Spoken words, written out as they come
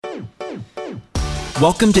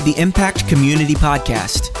Welcome to the Impact Community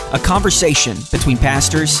Podcast, a conversation between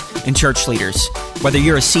pastors and church leaders. Whether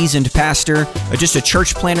you're a seasoned pastor or just a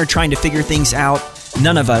church planner trying to figure things out,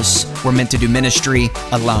 none of us were meant to do ministry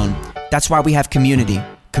alone. That's why we have community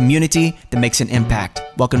that makes an impact.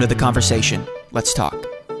 Welcome to the conversation. Let's talk.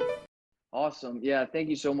 Awesome. Yeah, thank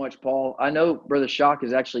you so much, Paul. I know Brother Shock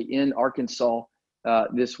is actually in Arkansas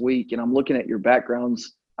this week, and I'm looking at your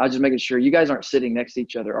backgrounds. I was just making sure you guys aren't sitting next to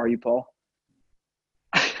each other, are you, Paul?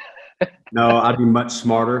 No, I'd be much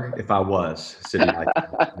smarter if I was sitting like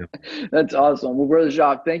that. That's awesome. Well, Brother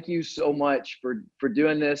Jacques, thank you so much for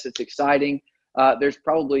doing this. It's exciting. There's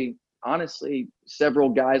probably, honestly, several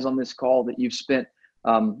guys on this call that you've spent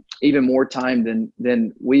even more time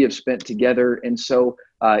than we have spent together. And so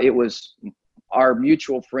it was our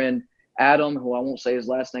mutual friend, Adam, who I won't say his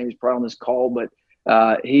last name, he's probably on this call, but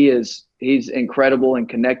he's incredible and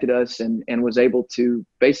connected us and was able to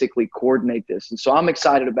basically coordinate this. And so I'm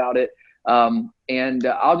excited about it. And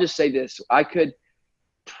I'll just say this, I could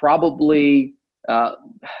probably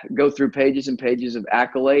go through pages and pages of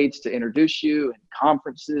accolades to introduce you and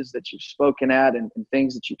conferences that you've spoken at and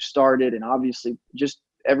things that you've started. And obviously just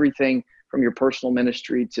everything from your personal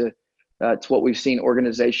ministry to what we've seen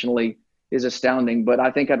organizationally is astounding. But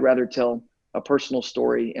I think I'd rather tell a personal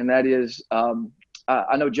story. And that is,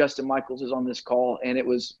 I know Justin Michaels is on this call, and it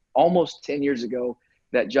was almost 10 years ago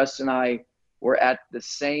that Justin and I were at the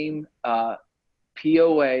same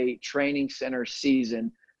POA training center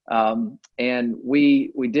season. And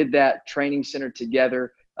we did that training center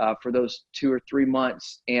together for those 2 or 3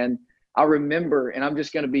 months. And I remember, and I'm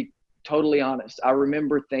just going to be totally honest, I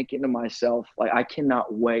remember thinking to myself, like, I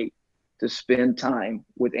cannot wait to spend time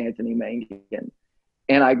with Anthony Mangun.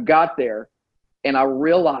 And I got there and I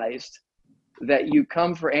realized that you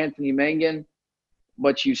come for Anthony Mangun,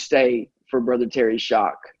 but you stay for Brother Terry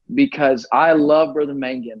Shock, because I love Brother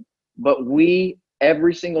Mangun, but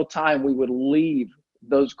every single time we would leave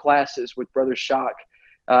those classes with Brother Shock,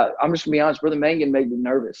 I'm just gonna be honest, Brother Mangun made me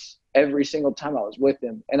nervous every single time I was with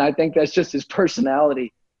him. And I think that's just his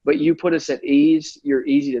personality, but you put us at ease. You're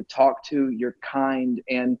easy to talk to, you're kind.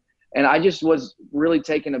 And I just was really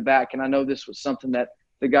taken aback. And I know this was something that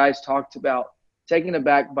the guys talked about, taken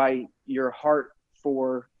aback by your heart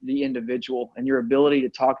for the individual and your ability to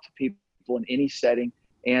talk to people in any setting.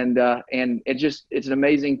 And it's an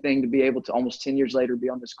amazing thing to be able to almost 10 years later be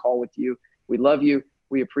on this call with you. We love you.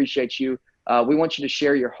 We appreciate you. We want you to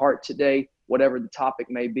share your heart today, whatever the topic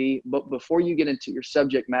may be. But before you get into your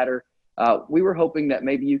subject matter, we were hoping that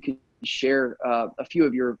maybe you could share a few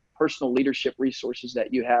of your personal leadership resources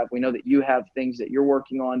that you have. We know that you have things that you're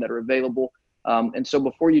working on that are available. And so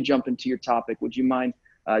before you jump into your topic, would you mind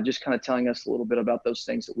just kind of telling us a little bit about those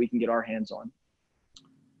things that we can get our hands on?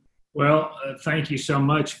 Well, thank you so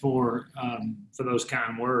much for those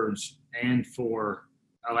kind words and for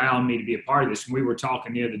allowing me to be a part of this. We were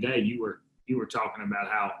talking the other day. You were talking about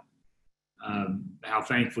how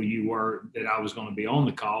thankful you were that I was going to be on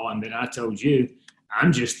the call, and then I told you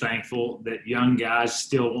I'm just thankful that young guys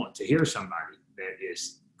still want to hear somebody that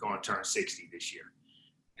is going to turn 60 this year.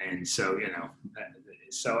 And so,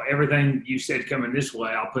 so everything you said coming this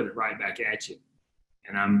way, I'll put it right back at you,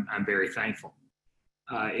 and I'm very thankful.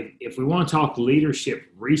 If we want to talk leadership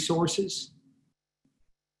resources,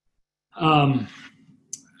 you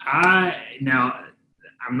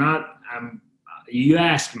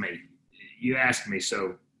asked me,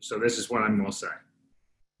 so this is what I'm going to say.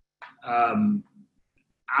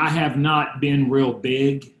 I have not been real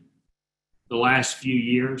big the last few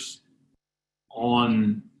years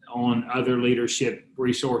on other leadership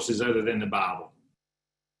resources other than the Bible.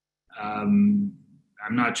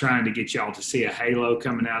 I'm not trying to get y'all to see a halo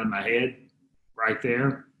coming out of my head right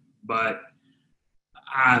there, but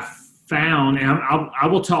I found, and I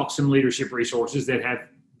will talk some leadership resources that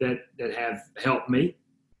have helped me.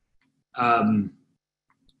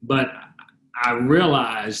 But I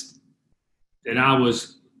realized that I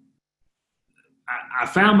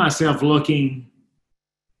found myself looking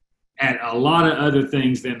at a lot of other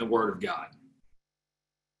things than the Word of God.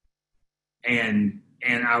 And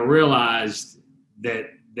I realized that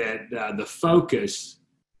the focus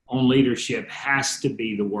on leadership has to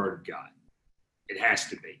be the Word of God. It has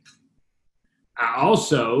to be. I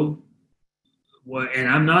also, and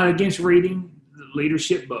I'm not against reading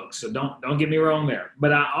leadership books, so don't get me wrong there.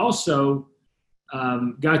 But I also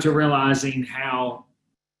got to realizing how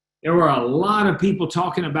there were a lot of people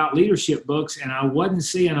talking about leadership books, and I wasn't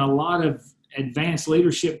seeing a lot of advanced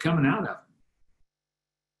leadership coming out of them.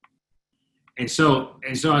 And so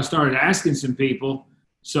I started asking some people,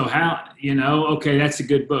 so how, okay, that's a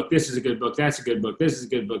good book. This is a good book. That's a good book. This is a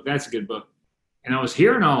good book. That's a good book. And I was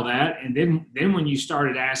hearing all that. And then when you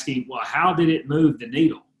started asking, well, how did it move the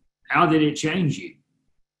needle? How did it change you?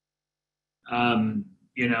 Then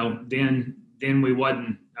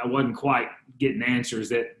I wasn't quite getting answers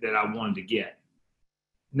that I wanted to get.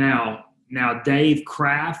 Now Dave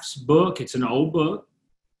Kraft's book, it's an old book.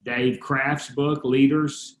 Dave Kraft's book,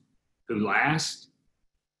 Leaders Who Last.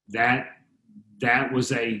 That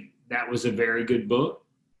was a very good book.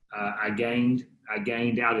 I gained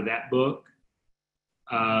out of that book.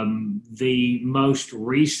 The most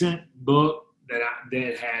recent book that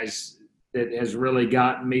has really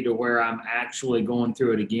gotten me to where I'm actually going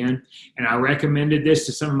through it again. And I recommended this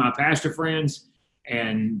to some of my pastor friends,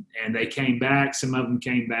 and they came back. Some of them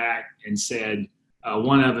came back and said,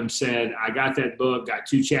 one of them said, I got that book, got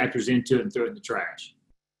 2 chapters into it and threw it in the trash.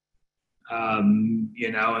 And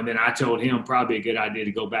then I told him probably a good idea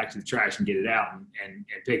to go back to the trash and get it out and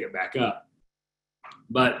pick it back up.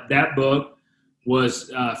 But that book was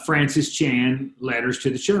Francis Chan, Letters to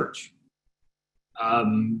the Church.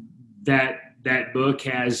 That book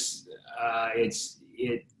has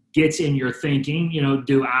it gets in your thinking.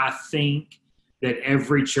 Do I think that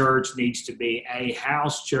every church needs to be a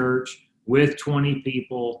house church with 20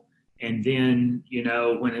 people, and then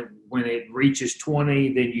when it reaches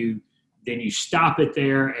 20, then you stop it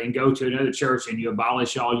there and go to another church and you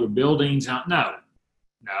abolish all your buildings?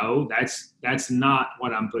 No, that's not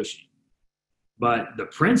what I'm pushing. But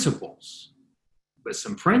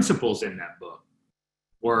some principles in that book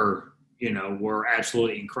were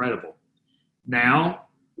absolutely incredible. Now,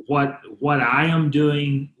 what I am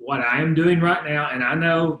doing right now, and I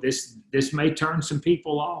know this may turn some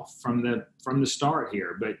people off from the start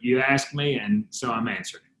here, but you asked me, and so I'm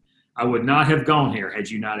answering. I would not have gone here had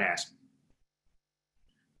you not asked me.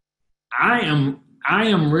 I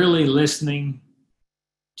am really listening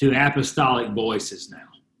to apostolic voices now.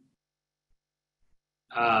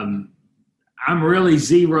 I'm really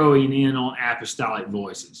zeroing in on apostolic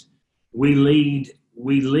voices. We lead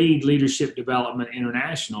Leadership Development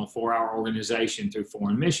International for our organization through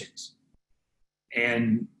foreign missions.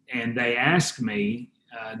 And they asked me,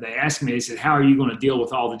 they said, how are you going to deal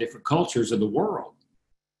with all the different cultures of the world?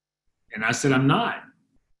 And I said, I'm not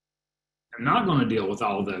going to deal with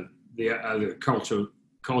all the other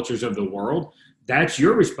cultures of the world. That's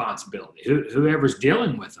your responsibility, whoever's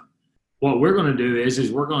dealing with them. What we're going to do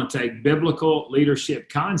is we're going to take biblical leadership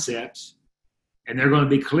concepts, and they're going to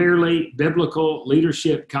be clearly biblical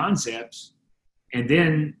leadership concepts, and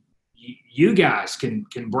then you guys can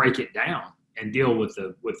break it down and deal with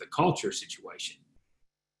the culture situation.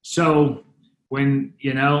 So when,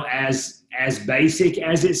 as basic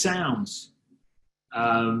as it sounds,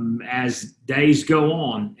 as days go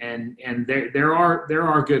on, and there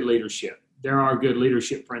are good leadership, there are good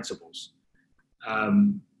leadership principles,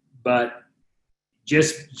 but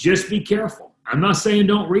just be careful. I'm not saying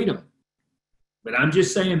don't read them, but I'm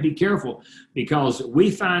just saying be careful, because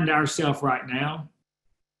we find ourselves right now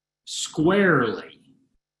squarely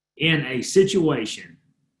in a situation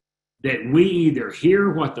that we either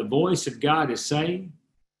hear what the voice of God is saying,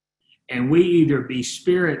 and we either be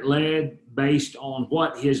Spirit-led based on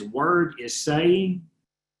what His Word is saying,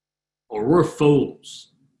 or we're fools,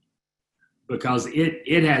 because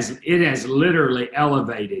it has literally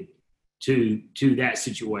elevated to that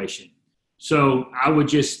situation. So I would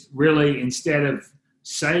just really, instead of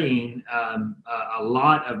saying a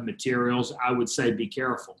lot of materials, I would say be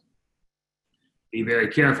careful. Be very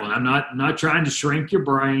careful. And I'm not trying to shrink your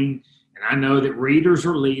brain. And I know that readers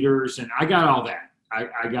are leaders, and I got all that.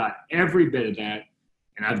 I got every bit of that.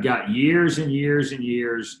 And I've got years and years and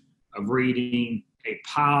years of reading a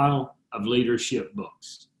pile of leadership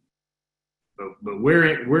books. But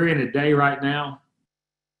we're in a day right now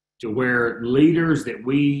to where leaders that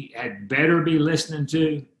we had better be listening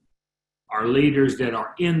to are leaders that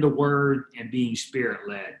are in the Word and being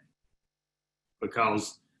Spirit-led.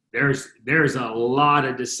 Because there's a lot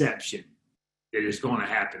of deception that is going to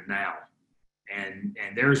happen now. And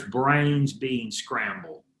there's brains being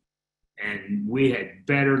scrambled. And we had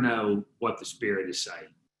better know what the Spirit is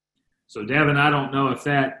saying. So, Devin, I don't know if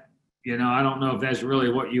that's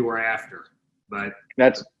really what you were after. But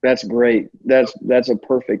that's great. That's a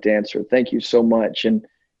perfect answer. Thank you so much. And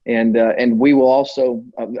we will also,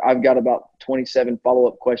 I've got about 27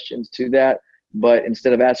 follow-up questions to that, but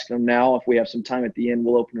instead of asking them now, if we have some time at the end,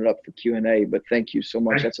 we'll open it up for Q&A. But thank you so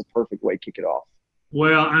much. That's a perfect way to kick it off.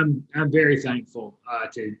 Well, I'm very thankful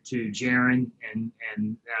to Jaron, and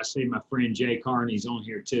I see my friend Jay Carney's on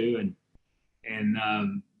here too, and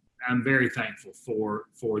I'm very thankful for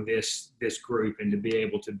this group and to be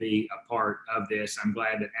able to be a part of this. I'm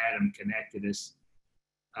glad that Adam connected us.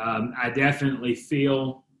 I definitely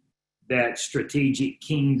feel that strategic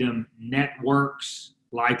kingdom networks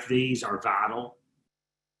like these are vital.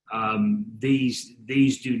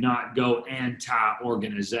 These do not go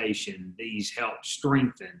anti-organization. These help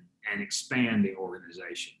strengthen and expand the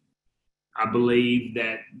organization. I believe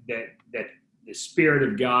that the Spirit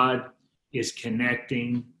of God is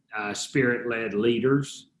connecting Spirit-led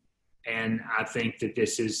leaders, and I think that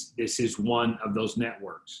this is one of those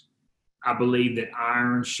networks. I believe that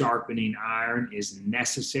iron sharpening iron is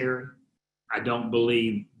necessary. I don't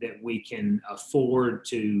believe that we can afford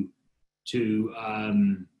to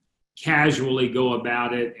casually go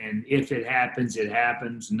about it, and if it happens, it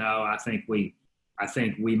happens. No, I think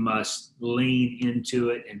we must lean into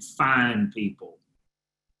it and find people.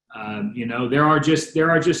 There are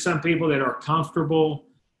just some people that are comfortable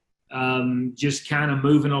just kind of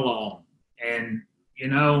moving along, and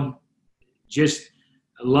just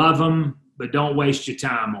love them, but don't waste your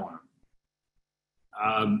time on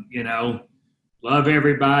them. Love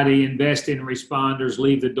everybody, invest in responders,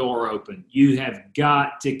 leave the door open. You have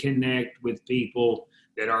got to connect with people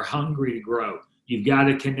that are hungry to grow. You've got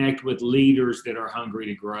to connect with leaders that are hungry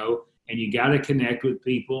to grow, and you got to connect with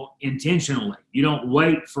people intentionally. You don't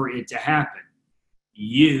wait for it to happen.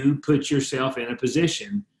 You put yourself in a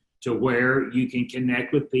position to where you can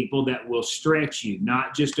connect with people that will stretch you,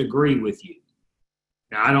 not just agree with you.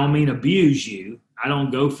 Now, I don't mean abuse you. I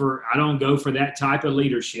don't go for that type of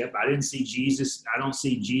leadership. I don't see Jesus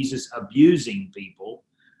abusing people,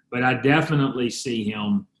 but I definitely see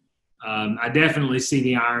him. I definitely see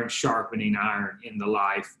the iron sharpening iron in the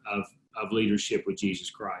life of leadership with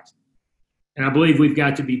Jesus Christ. And I believe we've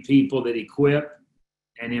got to be people that equip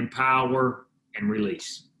and empower and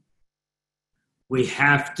release. We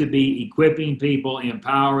have to be equipping people,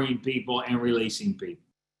 empowering people, and releasing people.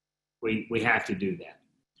 We have to do that.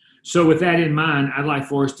 So with that in mind, I'd like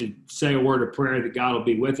for us to say a word of prayer that God will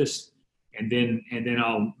be with us, and then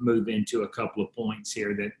I'll move into a couple of points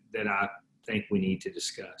here that I think we need to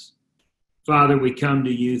discuss. Father, we come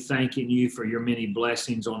to you thanking you for your many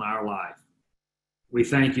blessings on our life. We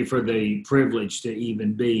thank you for the privilege to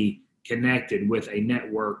even be connected with a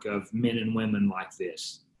network of men and women like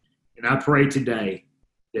this. And I pray today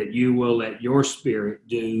that you will let your Spirit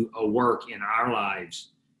do a work in our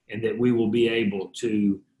lives, and that we will be able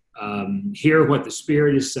to hear what the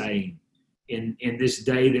Spirit is saying in this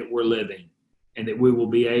day that we're living, and that we will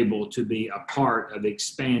be able to be a part of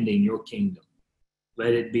expanding your kingdom.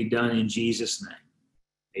 Let it be done in Jesus'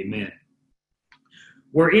 name. Amen.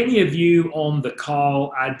 Were any of you on the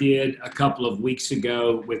call I did a couple of weeks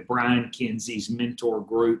ago with Brian Kinsey's mentor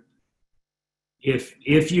group?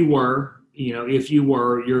 If you were,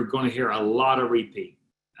 you're going to hear a lot of repeat,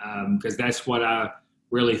 because that's what I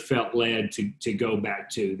really felt led to go back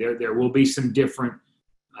to. There will be some different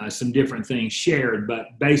things shared,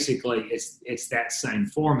 but basically it's that same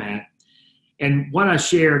format. And what I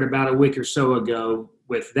shared about a week or so ago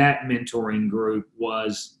with that mentoring group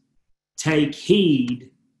was take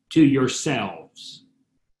heed to yourselves.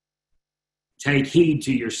 Take heed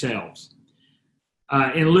to yourselves.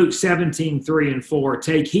 In Luke 17:3-4,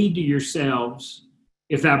 take heed to yourselves.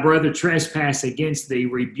 If thy brother trespass against thee,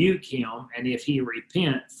 rebuke him, and if he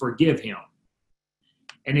repent, forgive him.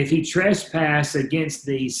 And if he trespass against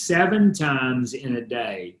thee 7 times in a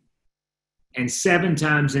day, and 7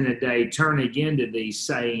 times in a day turn again to thee,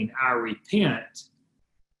 saying, I repent,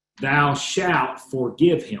 thou shalt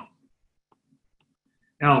forgive him.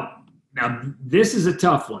 Now this is a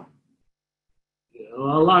tough one. A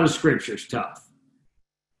lot of scripture is tough.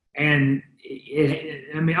 And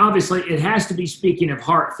obviously it has to be speaking of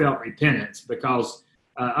heartfelt repentance, because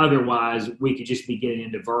otherwise we could just be getting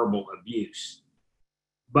into verbal abuse.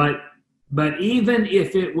 But even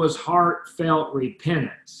if it was heartfelt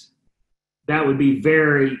repentance, that would be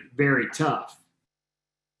very, very tough.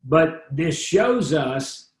 But this shows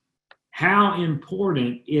us how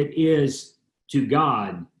important it is to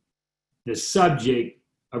God, the subject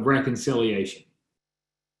of reconciliation.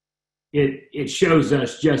 It shows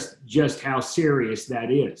us just how serious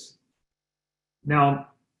that is. Now,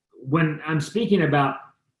 when I'm speaking about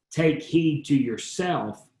take heed to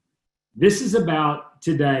yourself, this is about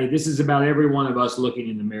every one of us looking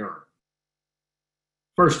in the mirror.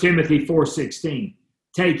 1 Timothy 4:16,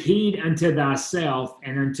 take heed unto thyself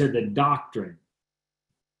and unto the doctrine.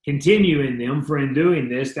 Continue in them, for in doing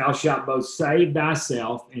this thou shalt both save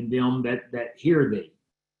thyself and them that hear thee.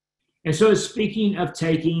 And so speaking of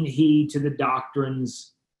taking heed to the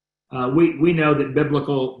doctrines, we know that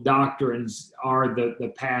biblical doctrines are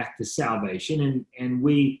the path to salvation, and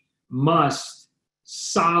we must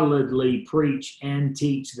solidly preach and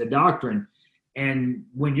teach the doctrine. And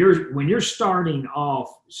when you're starting off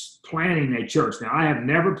planning a church, now I have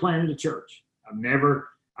never planted a church.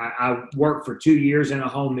 I worked for 2 years in a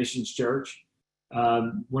home missions church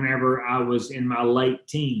whenever I was in my late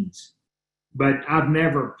teens, but I've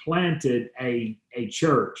never planted a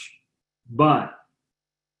church. But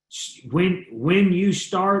when you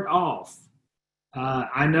start off,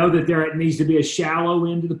 I know that there needs to be a shallow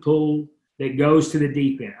end of the pool that goes to the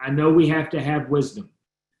deep end. I know we have to have wisdom,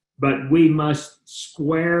 but we must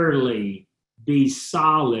squarely be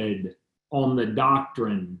solid on the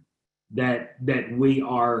doctrine that we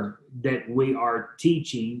are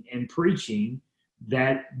teaching and preaching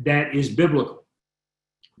that is biblical.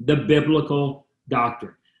 The biblical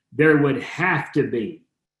doctrine. There would have to be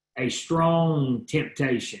a strong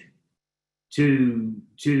temptation to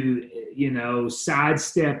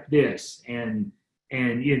sidestep this and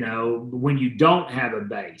when you don't have a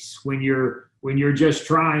base, when you're just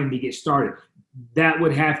trying to get started, that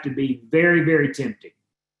would have to be very, very tempting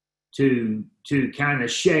to kind of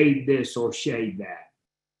shade this or shade that.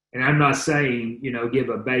 And I'm not saying, give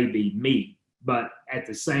a baby meat, but at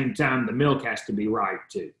the same time, the milk has to be right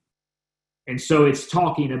too. And so it's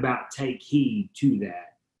talking about take heed to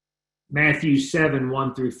that. Matthew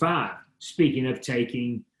 7:1-5, speaking of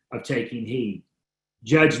taking heed.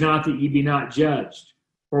 Judge not that ye be not judged,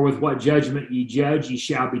 for with what judgment ye judge, ye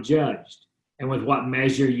shall be judged. And with what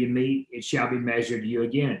measure ye mete, it shall be measured to you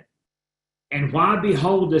again. And why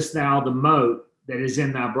beholdest thou the mote that is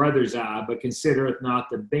in thy brother's eye, but considereth not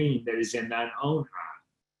the beam that is in thine own eye?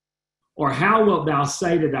 Or how wilt thou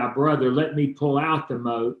say to thy brother, let me pull out the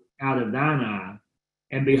mote out of thine eye,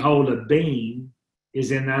 and behold, a beam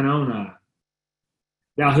is in thine own eye?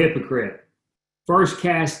 Thou hypocrite, first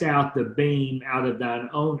cast out the beam out of thine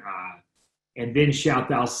own eye, and then shalt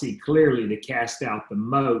thou see clearly to cast out the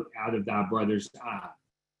mote out of thy brother's eye.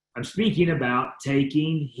 I'm speaking about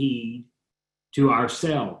taking heed to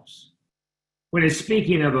ourselves. When it's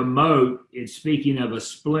speaking of a mote, it's speaking of a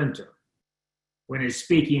splinter. When it's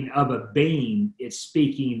speaking of a beam, it's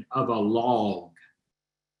speaking of a log.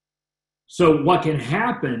 So what can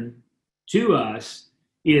happen to us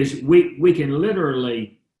is we can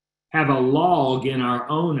literally have a log in our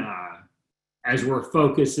own eye as we're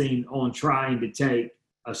focusing on trying to take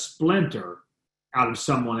a splinter out of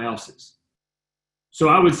someone else's. So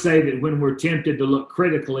I would say that when we're tempted to look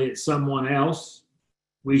critically at someone else,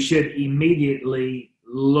 we should immediately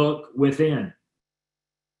look within.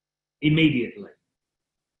 Immediately.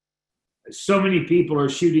 So many people are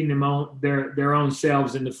shooting their own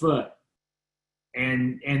selves in the foot.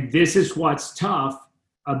 And this is what's tough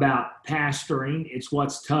about pastoring. It's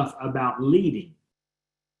what's tough about leading.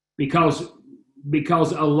 Because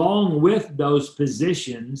along with those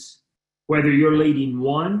positions, whether you're leading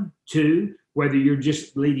 1, 2, whether you're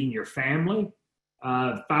just leading your family,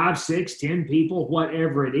 5, 6, 10 people,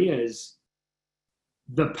 whatever it is,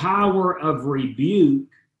 the power of rebuke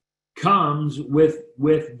comes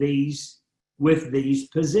with these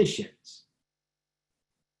positions.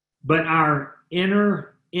 But our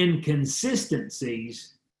inner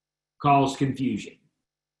inconsistencies cause confusion.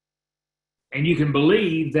 And you can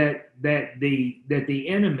believe that the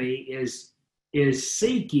enemy is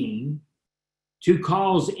seeking to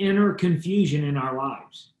cause inner confusion in our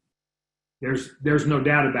lives. There's no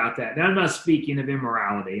doubt about that. Now, I'm not speaking of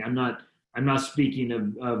immorality. I'm not speaking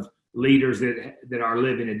of leaders that are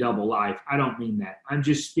living a double life. I don't mean that. I'm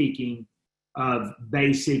just speaking of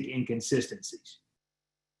basic inconsistencies.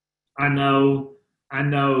 I know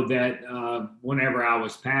that whenever I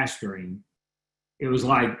was pastoring, it was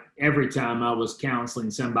like every time I was counseling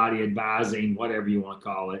somebody, advising, whatever you want to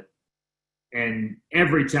call it, and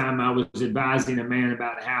every time I was advising a man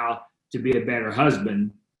about how to be a better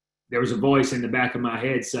husband, there was a voice in the back of my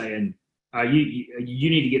head saying, you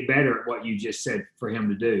need to get better at what you just said for him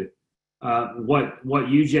to do. What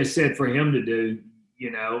you just said for him to do,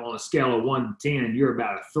 on a scale of 1 to 10, you're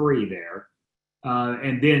about a 3 there.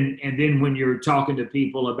 And then when you're talking to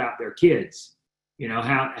people about their kids,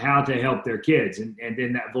 how to help their kids. And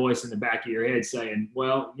then that voice in the back of your head saying,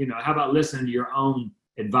 well, how about listening to your own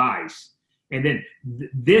advice? And then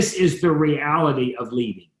this is the reality of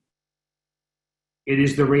leading. It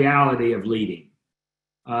is the reality of leading.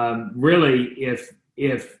 Really,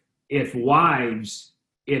 if wives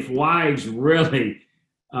really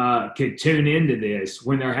could tune into this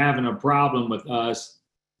when they're having a problem with us,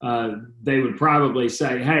 they would probably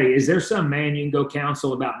say, hey, is there some man you can go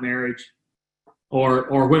counsel about marriage?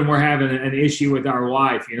 Or when we're having an issue with our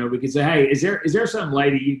wife, we could say, hey, is there some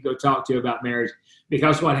lady you can go talk to about marriage?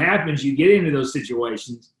 Because what happens, you get into those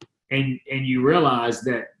situations and you realize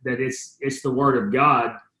that it's the word of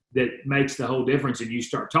God that makes the whole difference, and you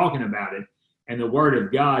start talking about it. And the Word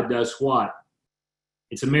of God does what?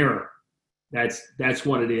 It's a mirror. That's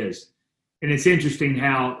what it is. And it's interesting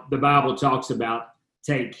how the Bible talks about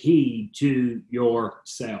take heed to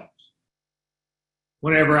yourselves.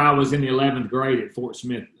 Whenever I was in the 11th grade at Fort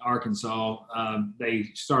Smith, Arkansas, they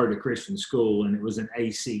started a Christian school, and it was an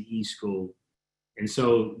ACE school. And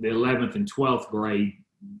so the 11th and 12th grade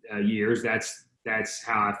years, that's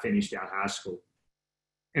how I finished out high school.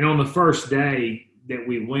 And on the first day that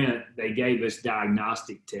we went, they gave us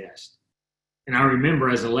diagnostic tests. And I remember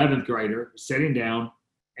as an 11th grader sitting down,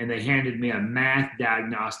 and they handed me a math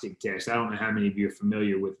diagnostic test. I don't know how many of you are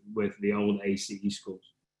familiar with the old ACE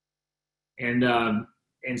schools. And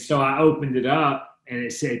so I opened it up, and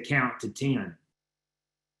it said count to 10.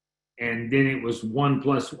 And then it was 1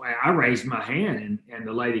 plus. I raised my hand, and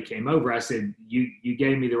the lady came over. I said, you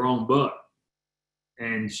gave me the wrong book.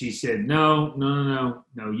 And she said, no.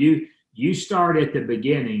 You start at the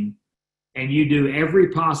beginning, and you do every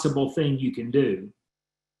possible thing you can do.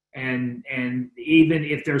 And even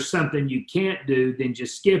if there's something you can't do, then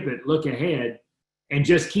just skip it, look ahead, and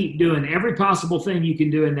just keep doing every possible thing you can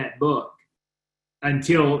do in that book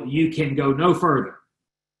until you can go no further.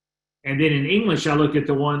 And then in English, I looked at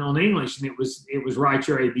the one on English, and it was write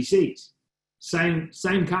your ABCs.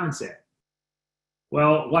 Same concept.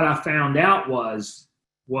 Well, what I found out was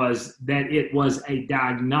that it was a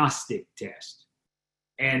diagnostic test.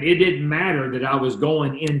 And it didn't matter that I was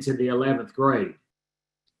going into the 11th grade.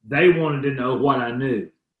 They wanted to know what I knew.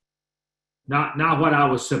 Not what I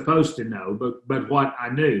was supposed to know, but what I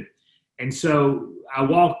knew. And so I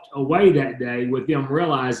walked away that day with them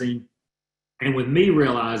realizing, and with me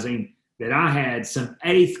realizing, that I had some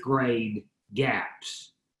 8th grade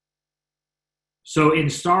gaps. So in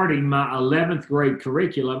starting my 11th grade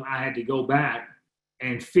curriculum, I had to go back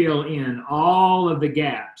and fill in all of the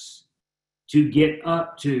gaps to get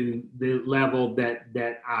up to the level that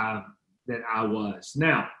I was.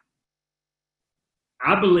 Now,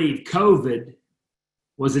 I believe COVID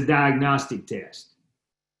was a diagnostic test.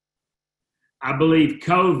 I believe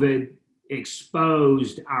COVID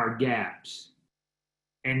exposed our gaps.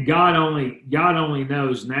 And God only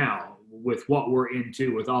knows now, with what we're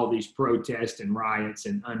into, with all these protests and riots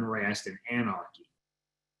and unrest and anarchy.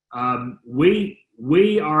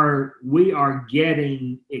 We are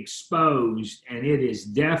getting exposed, and it is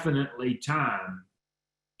definitely time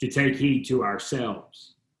to take heed to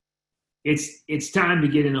ourselves. It's time to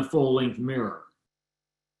get in a full-length mirror.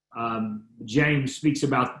 James speaks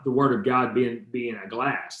about the Word of God being a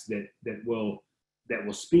glass that will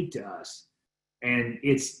speak to us, and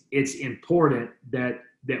it's important that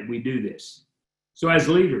we do this. So as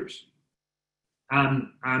leaders,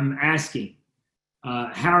 I'm asking,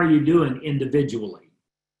 how are you doing individually?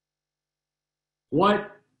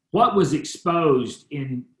 What was exposed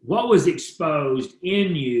in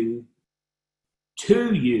you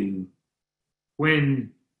to you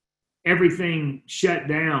when everything shut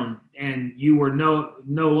down and you were no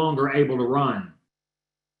longer able to run?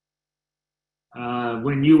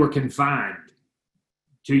 When you were confined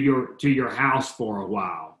to your house for a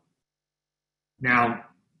while. Now,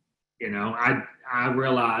 I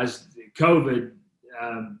realized that COVID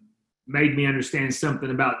made me understand something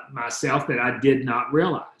about myself that I did not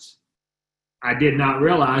realize. I did not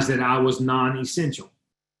realize that I was non-essential.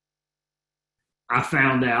 I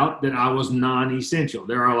found out that I was non-essential.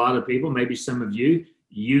 There are a lot of people, maybe some of you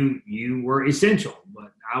were essential,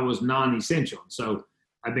 but I was non-essential. So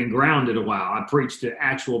I've been grounded a while. I preached to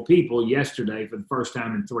actual people yesterday for the first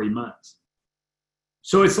time in 3 months.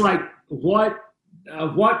 So it's like, what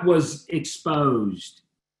was exposed?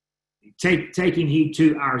 Taking heed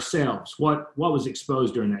to ourselves. What was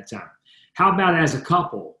exposed during that time? How about as a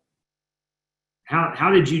couple?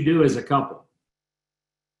 How did you do as a couple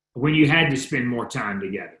when you had to spend more time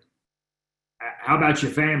together? How about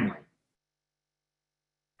your family?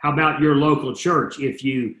 How about your local church? If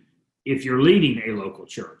you're leading a local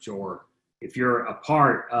church, or if you're a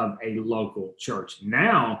part of a local church.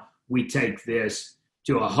 Now we take this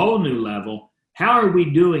to a whole new level. How are we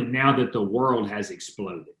doing now that the world has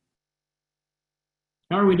exploded?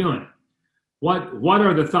 How are we doing? What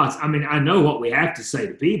are the thoughts? I mean, I know what we have to say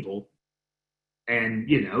to people, and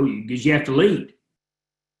because you have to lead.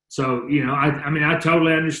 So I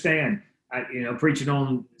totally understand. Preaching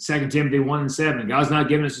on 2 Timothy 1:7, God's not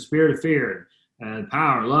giving us a spirit of fear,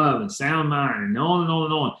 power, love, and sound mind, and on and on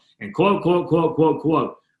and on, and quote, quote, quote, quote,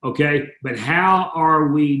 quote. Okay, but how are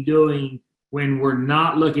we doing when we're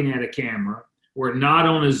not looking at a camera, we're not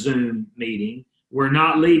on a Zoom meeting, we're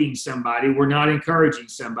not leading somebody, we're not encouraging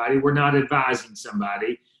somebody, we're not advising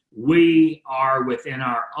somebody, we are within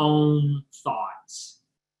our own thoughts.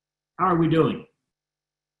 How are we doing?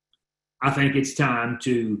 I think it's time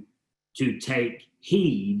to take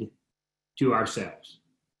heed to ourselves.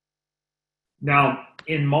 Now,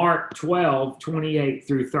 in Mark 12, 28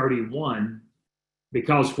 through 31,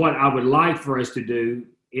 because what I would like for us to do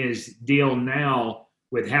is deal now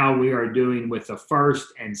with how we are doing with the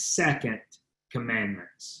first and second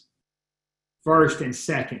commandments. First and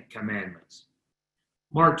second commandments.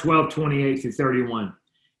 Mark 12, 28 through 31.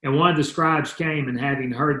 And one of the scribes came, and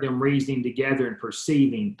having heard them reasoning together and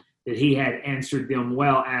perceiving that he had answered them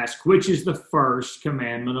well, asked, which is the first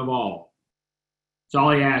commandment of all? That's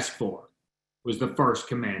all he asked for, was the first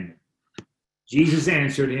commandment. Jesus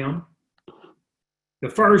answered him, the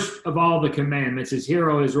first of all the commandments is, Hear,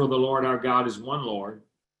 O Israel, the Lord our God is one Lord.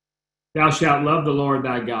 Thou shalt love the Lord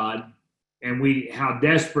thy God. And how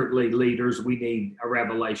desperately, leaders, we need a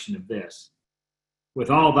revelation of this. With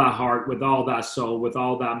all thy heart, with all thy soul, with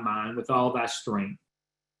all thy mind, with all thy strength.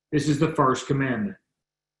 This is the first commandment.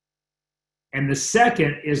 And the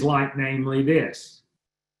second is like, namely, this.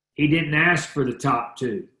 He didn't ask for the top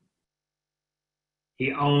two.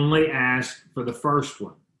 He only asked for the first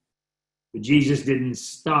one. But Jesus didn't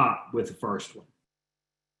stop with the first one.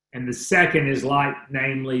 And the second is like,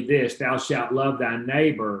 namely, this. Thou shalt love thy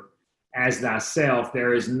neighbor as thyself.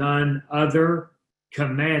 There is none other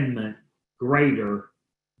commandment greater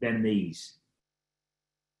than these.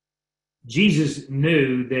 Jesus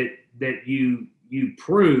knew that you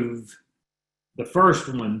prove the first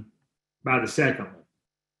one by the second one.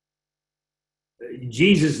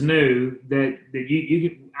 Jesus knew that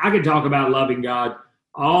I could talk about loving God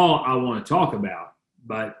all I want to talk about,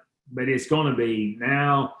 but it's going to be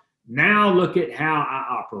now look at how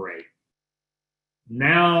I operate.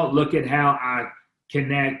 Now look at how I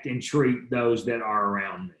connect and treat those that are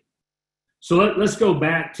around me. So let's go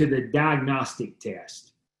back to the diagnostic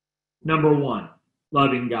test. Number one,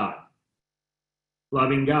 loving God.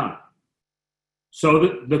 Loving God.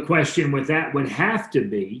 So the question with that would have to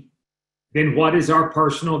be, then what is our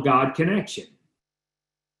personal God connection?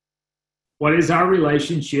 What is our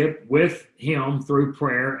relationship with Him through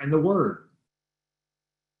prayer and the Word?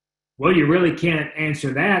 Well, you really can't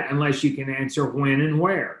answer that unless you can answer when and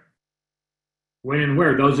where. When and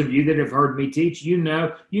where. Those of you that have heard me teach, you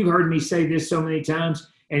know, you've heard me say this so many times,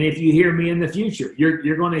 and if you hear me in the future,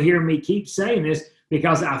 you're going to hear me keep saying this,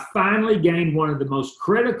 because I finally gained one of the most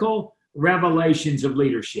critical revelations of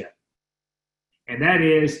leadership. And that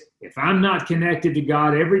is, if I'm not connected to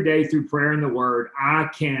God every day through prayer and the Word, I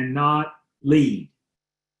cannot lead.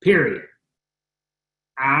 Period.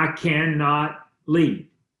 I cannot lead.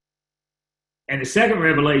 And the second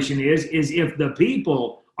revelation is if the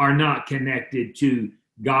people are not connected to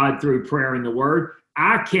God through prayer and the Word,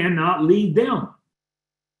 I cannot lead them.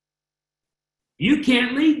 You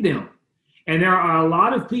can't lead them. And there are a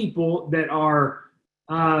lot of people that are,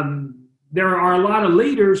 there are a lot of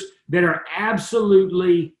leaders that are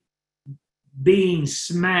absolutely being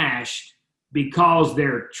smashed because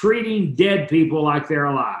they're treating dead people like they're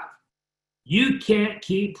alive. You can't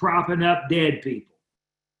keep propping up dead people.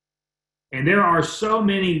 And there are so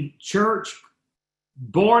many church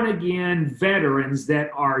born-again veterans that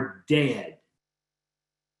are dead.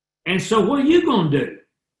 And so what are you going to do?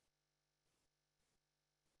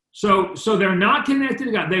 So they're not connected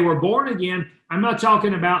to God. They were born again. I'm not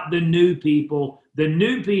talking about the new people. The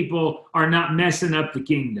new people are not messing up the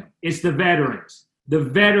kingdom. It's the veterans. The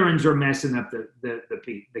veterans are messing up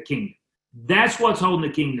the kingdom. That's what's holding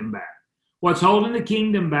the kingdom back. What's holding the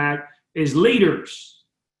kingdom back is leaders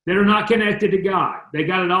that are not connected to God. They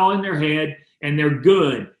got it all in their head, and they're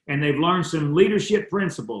good, and they've learned some leadership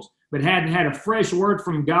principles, but hadn't had a fresh word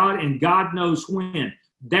from God, and God knows when.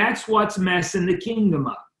 That's what's messing the kingdom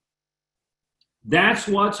up. That's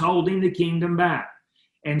what's holding the kingdom back.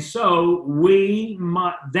 And so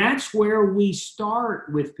that's where we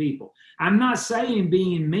start with people. I'm not saying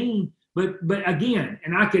being mean, but again,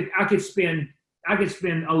 and I could spend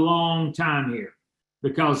a long time here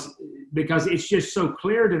because it's just so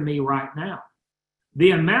clear to me right now.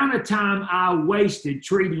 The amount of time I wasted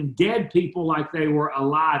treating dead people like they were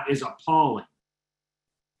alive is appalling.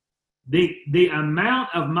 The amount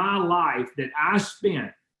of my life that I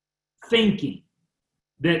spent thinking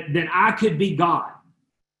that I could be God,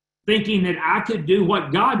 thinking that I could do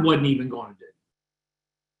what God wasn't even going to do,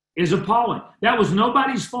 is appalling. That was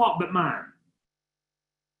nobody's fault but mine.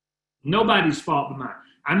 Nobody's fault but mine.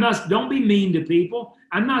 Don't be mean to people.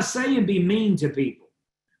 I'm not saying be mean to people,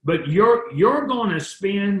 but you're going to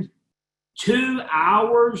spend 2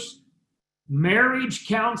 hours marriage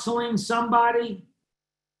counseling somebody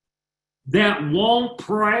that won't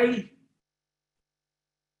pray,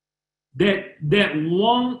 that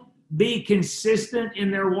won't be consistent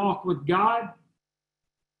in their walk with God?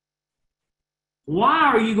 Why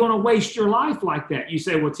are you going to waste your life like that? You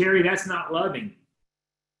say, well, Terry, that's not loving.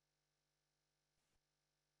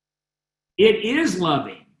 It is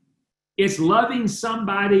loving. It's loving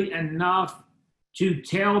somebody enough to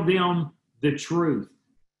tell them the truth.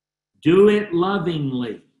 Do it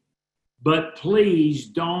lovingly. But please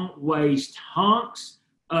don't waste hunks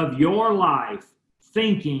of your life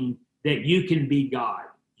thinking that you can be God.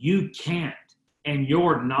 You can't, and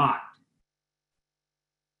you're not.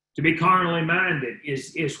 To be carnally minded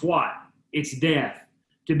is what? It's death.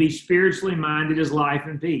 To be spiritually minded is life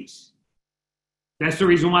and peace. That's the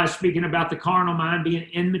reason why I'm speaking about the carnal mind being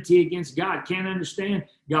enmity against God. Can't understand.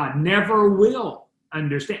 God never will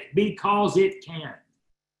understand because it can't.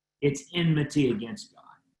 It's enmity against God.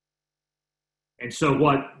 And so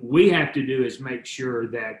what we have to do is make sure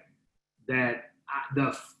that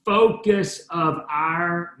the focus of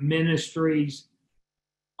our ministries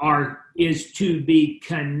is to be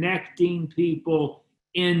connecting people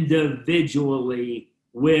individually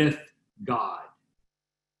with God.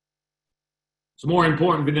 It's more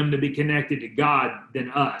important for them to be connected to God than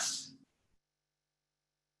us.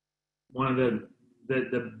 One of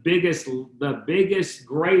the biggest,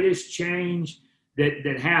 greatest change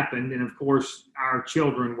that happened, and of course our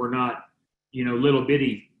children were not, little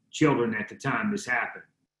bitty children at the time this happened.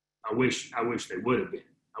 I wish they would have been.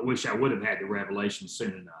 I wish I would have had the revelation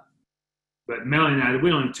soon enough. But Melanie and I, we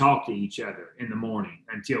don't talk to each other in the morning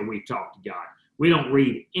until we talk to God. We don't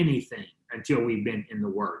read anything until we've been in the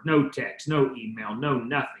Word. No text, no email, no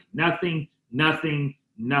nothing.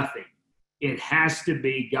 It has to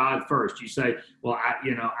be God first. You say, well,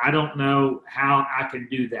 I don't know how I can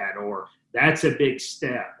do that, or that's a big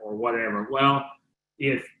step, or whatever. Well,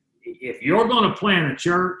 if you're going to plant a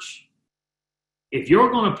church,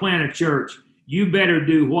 you better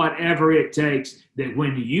do whatever it takes, that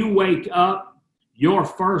when you wake up, your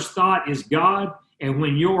first thought is God. And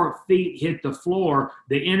when your feet hit the floor,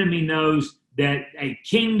 the enemy knows that a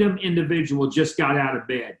kingdom individual just got out of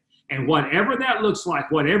bed. And whatever that looks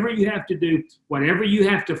like, whatever you have to do, whatever you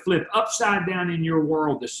have to flip upside down in your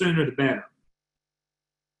world, the sooner the better.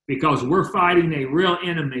 Because we're fighting a real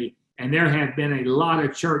enemy, and there have been a lot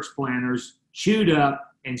of church planners chewed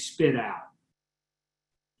up and spit out.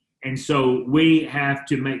 And so we have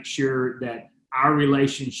to make sure that our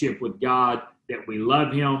relationship with God, that we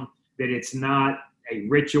love Him, that it's not a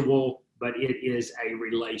ritual, but it is a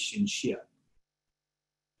relationship.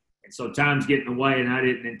 And so time's getting away, and I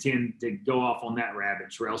didn't intend to go off on that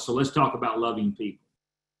rabbit trail. So let's talk about loving people.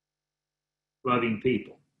 Loving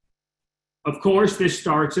people. Of course, this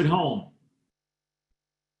starts at home.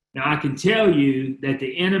 Now, I can tell you that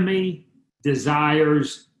the enemy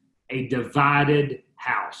desires a divided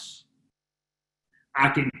house. I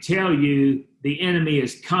can tell you the enemy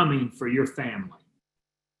is coming for your family.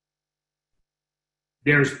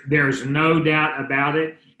 There's no doubt about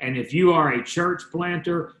it. And if you are a church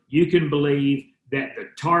planter, you can believe that the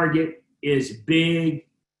target is big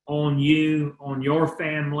on you, on your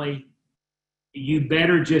family. You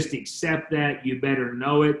better just accept that. You better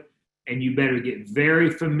know it. And you better get very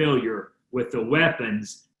familiar with the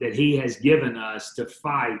weapons that he has given us to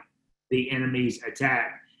fight the enemy's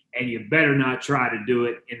attack. And you better not try to do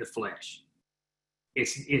it in the flesh.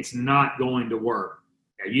 It's not going to work.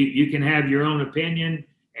 Now, you can have your own opinion,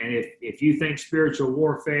 and if you think spiritual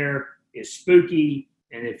warfare is spooky,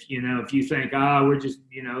 and if you think we're just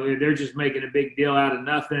they're just making a big deal out of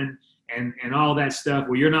nothing and all that stuff,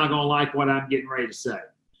 well, you're not going to like what I'm getting ready to say,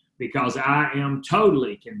 because I am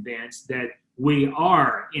totally convinced that we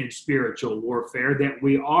are in spiritual warfare, that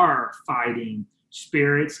we are fighting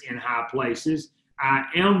spirits in high places. I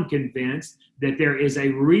am convinced that there is a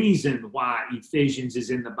reason why Ephesians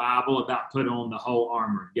is in the Bible about put on the whole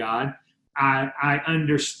armor of God. I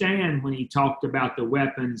understand when he talked about the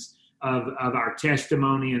weapons of our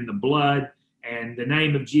testimony and the blood and the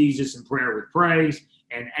name of Jesus and prayer with praise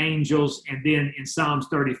and angels. And then in Psalms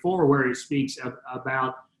 34, where it speaks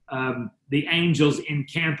about the angels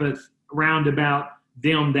encampeth round about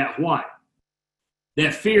them that what?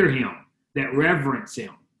 That fear him, that reverence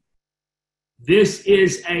him. This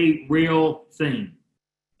is a real thing.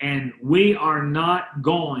 And we are not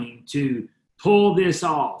going to pull this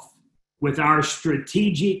off with our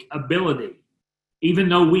strategic ability, even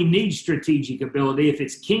though we need strategic ability. If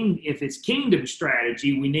it's kingdom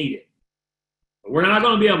strategy, we need it. But we're not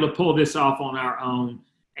going to be able to pull this off on our own.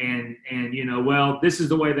 And this is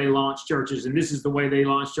the way they launch churches, and this is the way they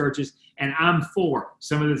launch churches. And I'm for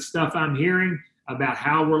some of the stuff I'm hearing. about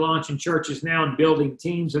how we're launching churches now and building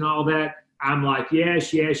teams and all that, I'm like,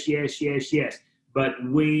 yes. But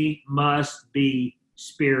we must be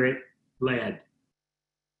Spirit-led.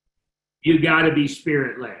 You got to be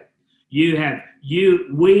Spirit-led.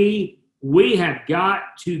 We have got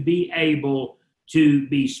to be able to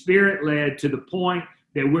be Spirit-led to the point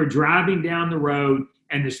that we're driving down the road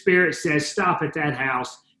and the Spirit says, stop at that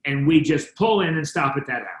house, and we just pull in and stop at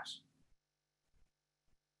that house.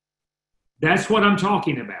 That's what I'm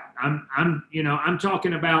talking about. I'm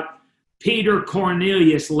talking about Peter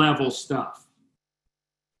Cornelius level stuff.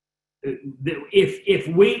 If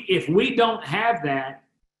we don't have that,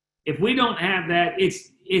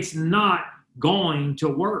 it's not going to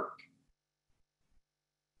work.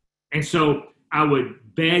 And so I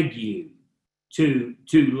would beg you to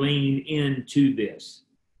lean into this.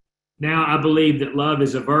 Now, I believe that love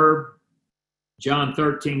is a verb. John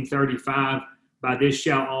 13:35, by this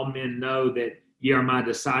shall all men know that ye are my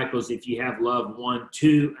disciples if ye have love one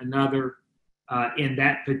to another. In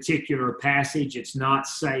that particular passage, it's not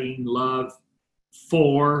saying love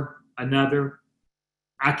for another.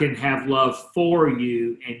 I can have love for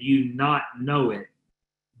you and you not know it,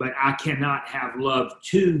 but I cannot have love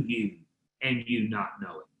to you and you not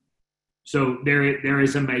know it. So there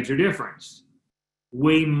is a major difference.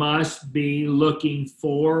 We must be looking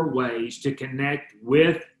for ways to connect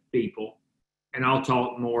with people, and I'll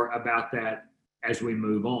talk more about that as we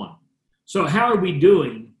move on. So how are we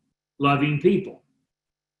doing loving people?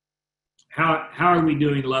 How are we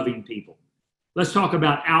doing loving people? Let's talk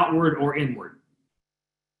about outward or inward.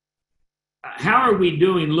 How are we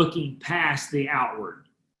doing looking past the outward?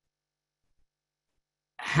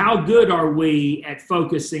 How good are we at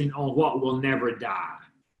focusing on what will never die?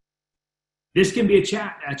 This can be a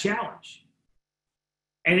challenge.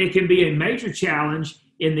 And it can be a major challenge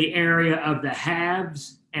in the area of the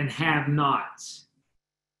haves and have-nots.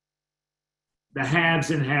 The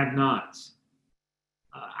haves and have-nots.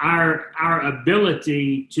 Our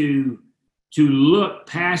ability to look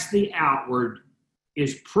past the outward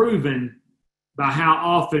is proven by how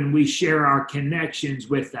often we share our connections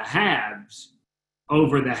with the haves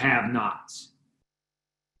over the have-nots.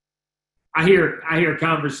 I hear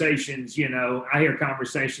conversations,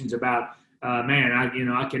 about,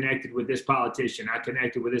 I connected with this politician, I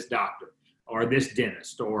connected with this doctor, or this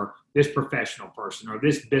dentist, or this professional person, or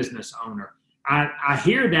this business owner. I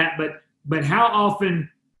hear that, but how often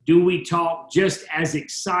do we talk just as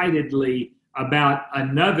excitedly about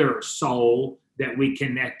another soul that we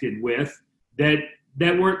connected with that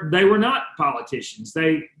they were not politicians,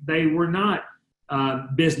 they were not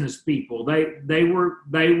business people, they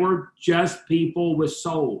were just people with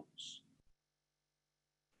souls.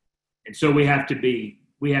 And so we have to be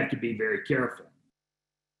very careful.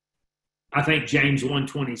 I think James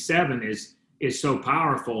 1:27 is so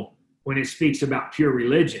powerful when it speaks about pure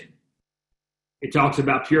religion. It talks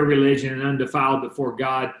about pure religion and undefiled before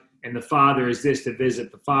God and the Father is this, to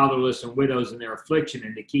visit the fatherless and widows in their affliction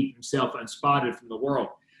and to keep himself unspotted from the world.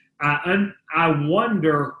 I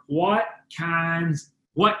wonder what kind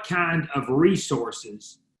of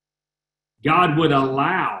resources God would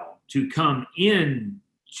allow to come in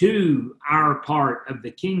to our part of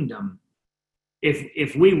the kingdom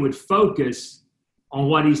if we would focus on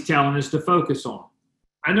what he's telling us to focus on.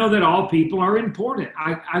 I know that all people are important.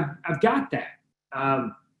 I've got that.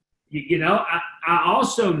 I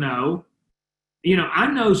also know, I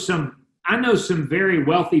know some very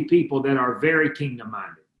wealthy people that are very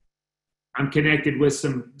kingdom-minded. I'm connected with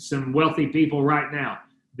some wealthy people right now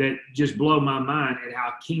that just blow my mind at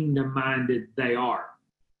how kingdom-minded they are.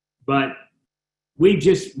 But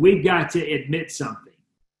we've got to admit something,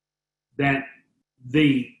 that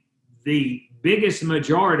the biggest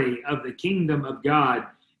majority of the kingdom of God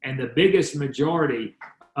and the biggest majority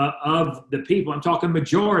of the people, I'm talking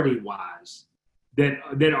majority-wise, that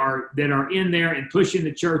are in there and pushing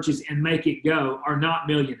the churches and make it go, are not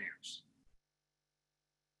millionaires.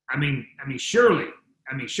 I mean, surely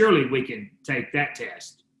we can take that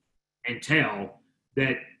test and tell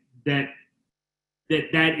that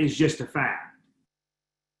is just a fact.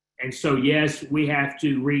 And so, yes, we have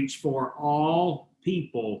to reach for all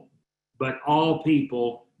people, but all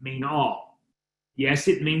people mean all. Yes,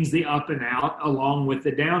 it means the up and out along with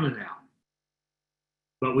the down and out.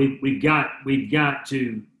 But we've got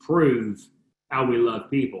to prove how we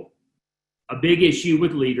love people. A big issue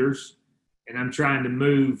with leaders, and I'm trying to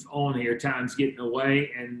move on here, time's getting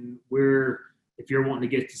away, and if you're wanting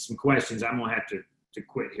to get to some questions, I'm gonna have to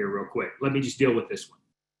quit here real quick. Let me just deal with this one.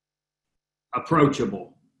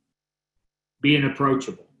 Approachable. Being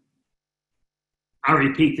approachable. I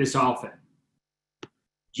repeat this often.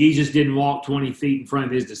 Jesus didn't walk 20 feet in front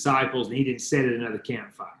of his disciples, and he didn't sit at another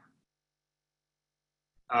campfire.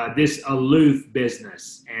 This aloof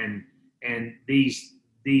business and these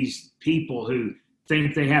people who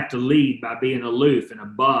think they have to lead by being aloof and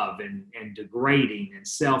above and degrading and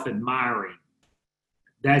self-admiring,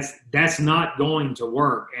 that's not going to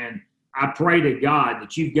work. And I pray to God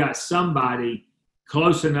that you've got somebody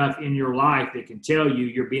close enough in your life that can tell you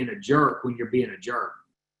you're being a jerk when you're being a jerk.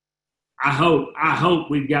 I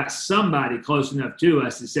hope we've got somebody close enough to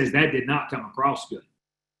us that says that did not come across good.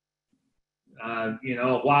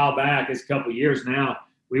 A while back, it's a couple of years now,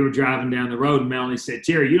 we were driving down the road and Melanie said,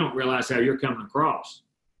 "Terry, you don't realize how you're coming across."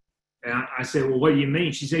 And I said, "Well, what do you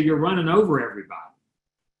mean?" She said, "You're running over everybody."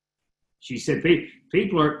 She said,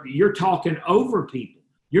 you're talking over people.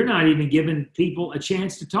 You're not even giving people a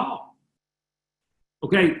chance to talk.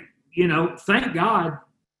 Okay, thank God.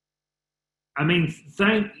 I mean,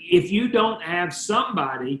 if you don't have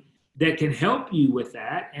somebody that can help you with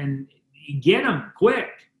that, and get them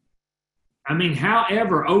quick. I mean,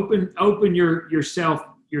 however, open yourself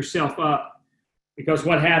up, because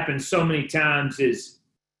what happens so many times is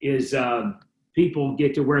people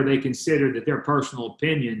get to where they consider that their personal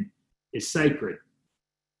opinion is sacred,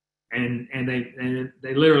 and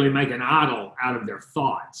they literally make an idol out of their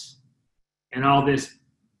thoughts, and all this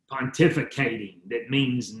pontificating that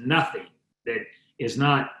means nothing, that is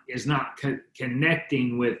not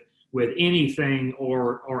connecting with anything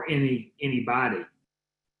or anybody.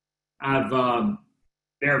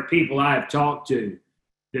 There are people I have talked to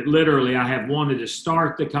that literally I have wanted to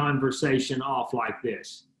start the conversation off like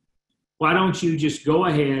this. Why don't you just go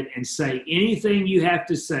ahead and say anything you have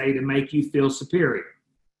to say to make you feel superior?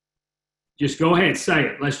 Just go ahead, say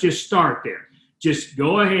it. Let's just start there. Just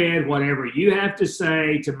go ahead, whatever you have to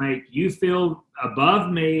say to make you feel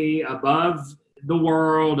above me, above the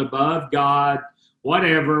world, above God,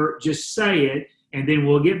 whatever, just say it, and then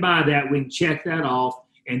we'll get by that. We can check that off,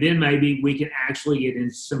 and then maybe we can actually get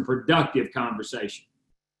into some productive conversation.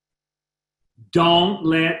 Don't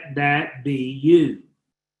let that be you.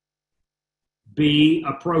 Be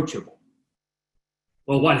approachable.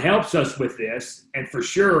 Well, what helps us with this, and for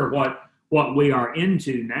sure what we are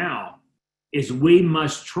into now, is we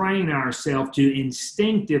must train ourselves to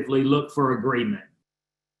instinctively look for agreement.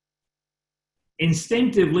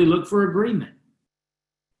 Instinctively look for agreement.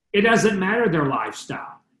 It doesn't matter their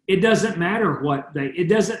lifestyle. It doesn't matter it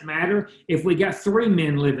doesn't matter if we got 3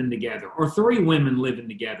 men living together or 3 women living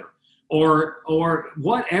together or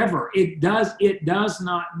whatever. It does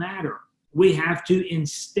not matter. We have to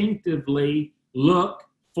instinctively look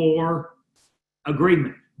for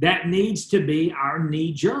agreement. That needs to be our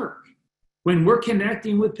knee jerk. When we're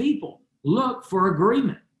connecting with people, look for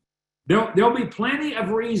agreement. There'll be plenty of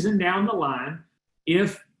reason down the line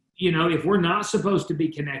if we're not supposed to be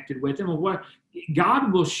connected with them, or what,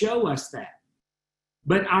 God will show us that.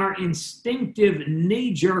 But our instinctive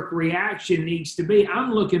knee-jerk reaction needs to be,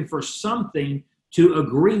 I'm looking for something to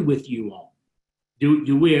agree with you on.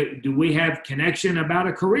 Do we have connection about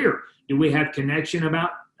a career? Do we have connection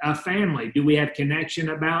about a family? Do we have connection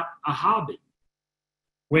about a hobby?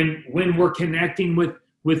 When we're connecting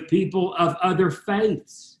with people of other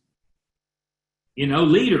faiths,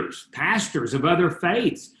 leaders, pastors of other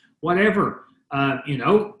faiths, whatever,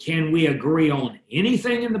 can we agree on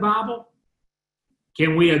anything in the Bible?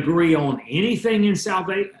 Can we agree on anything in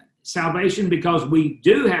salvation? Because we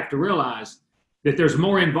do have to realize that there's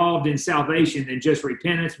more involved in salvation than just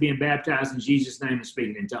repentance, being baptized in Jesus' name, and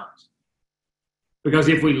speaking in tongues. Because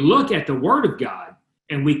if we look at the Word of God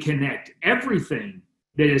and we connect everything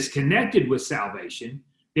that is connected with salvation,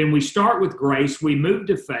 then we start with grace, we move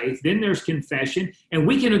to faith, then there's confession, and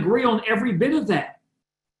we can agree on every bit of that.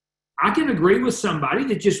 I can agree with somebody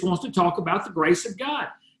that just wants to talk about the grace of God.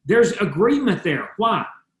 There's agreement there. Why?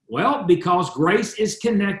 Well, because grace is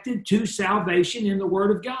connected to salvation in the Word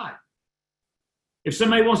of God. If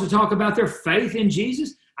somebody wants to talk about their faith in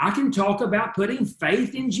Jesus, I can talk about putting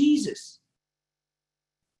faith in Jesus.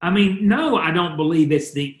 I mean, no, I don't believe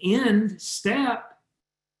it's the end step,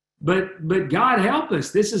 but God help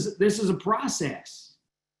us. This is a process.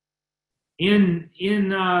 In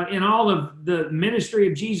all of the ministry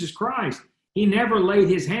of Jesus Christ, He never laid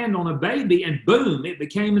His hand on a baby and boom, it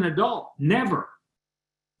became an adult. Never.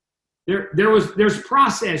 There's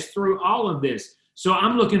process through all of this. So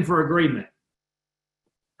I'm looking for agreement.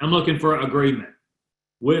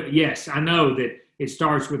 Yes, I know that it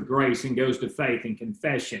starts with grace and goes to faith and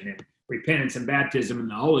confession and repentance and baptism and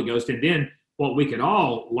the Holy Ghost. And then what we could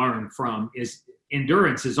all learn from is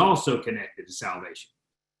endurance is also connected to salvation.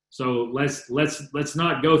 So let's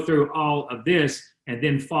not go through all of this and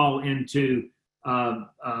then fall into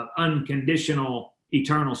unconditional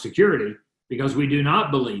eternal security, because we do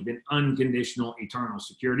not believe in unconditional eternal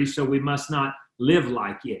security, so we must not live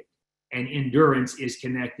like it. And endurance is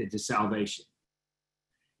connected to salvation.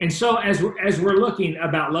 And so as we're looking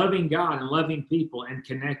about loving God and loving people and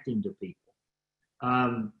connecting to people,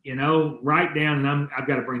 write down, and I've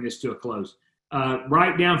got to bring this to a close,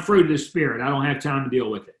 write down fruit of the Spirit. I don't have time to deal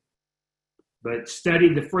with it. But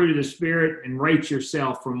study the fruit of the Spirit and rate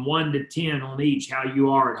yourself from 1 to 10 on each, how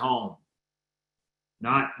you are at home.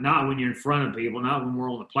 Not when you're in front of people, not when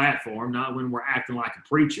we're on the platform, not when we're acting like a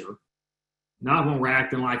preacher, not when we're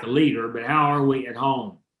acting like a leader, but how are we at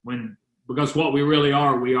home? Because what we really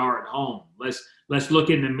are, we are at home. Let's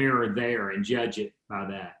look in the mirror there and judge it by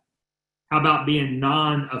that. How about being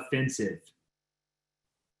non-offensive?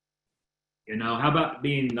 How about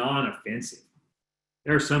being non-offensive?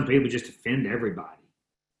 There are some people just offend everybody.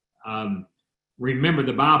 Remember,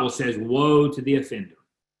 the Bible says, woe to the offender.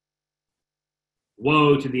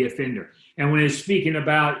 Woe to the offender. And when it's speaking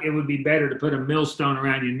about it would be better to put a millstone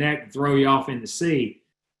around your neck and throw you off in the sea,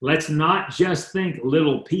 let's not just think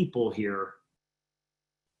little people here.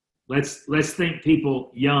 Let's think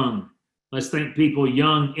people young. Let's think people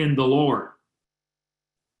young in the Lord.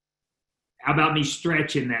 How about me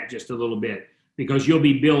stretching that just a little bit? Because you'll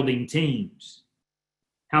be building teams.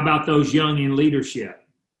 How about those young in leadership?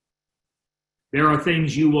 There are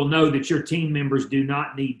things you will know that your team members do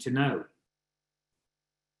not need to know.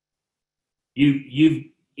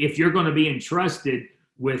 If you're going to be entrusted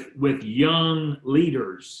with young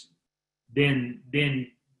leaders, then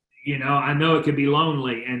I know it could be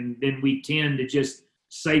lonely, and then we tend to just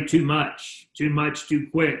say too much, too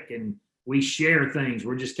quick, and we share things.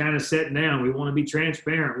 We're just kind of sitting down. We want to be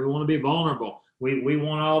transparent. We want to be vulnerable. We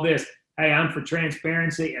want all this. Hey, I'm for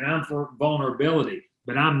transparency and I'm for vulnerability,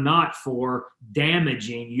 but I'm not for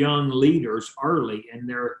damaging young leaders early in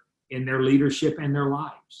their leadership and their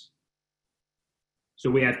lives. So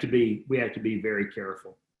we have to be very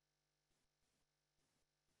careful.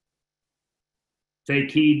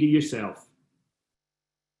 Take heed to yourself.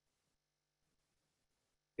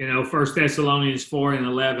 1 Thessalonians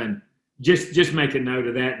 4:11. Just make a note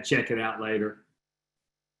of that and check it out later.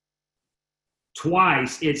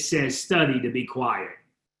 Twice it says study to be quiet.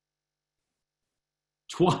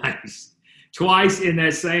 Twice in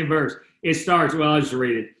that same verse. It starts, I'll just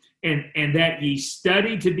read it. And that ye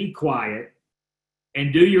study to be quiet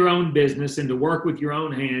and do your own business and to work with your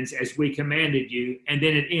own hands as we commanded you. And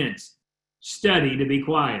then it ends. Study to be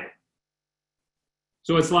quiet.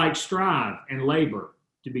 So it's like strive and labor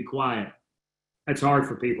to be quiet. That's hard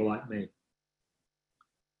for people like me.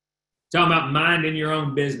 Talking about minding your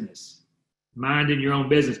own business. Minding your own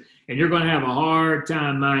business. And you're going to have a hard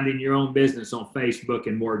time minding your own business on Facebook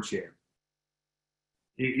and WordShare.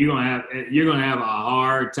 You're going to have a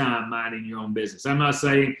hard time minding your own business. I'm not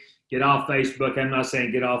saying get off Facebook. I'm not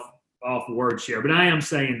saying get off WordShare. But I am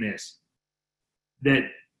saying this, that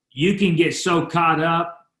you can get so caught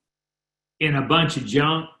up in a bunch of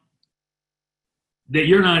junk that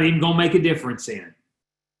you're not even going to make a difference in.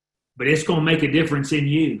 But it's going to make a difference in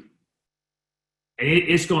you. And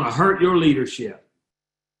it's going to hurt your leadership.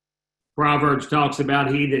 Proverbs talks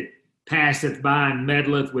about he that passeth by and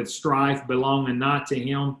meddleth with strife belonging not to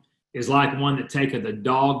him is like one that taketh a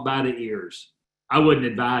dog by the ears. I wouldn't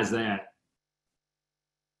advise that.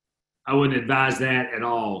 I wouldn't advise that at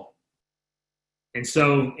all. And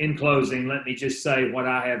so in closing, let me just say what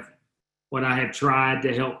I have tried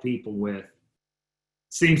to help people with.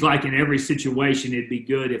 Seems like in every situation it'd be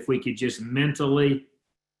good if we could just mentally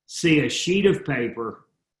see a sheet of paper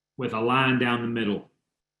with a line down the middle.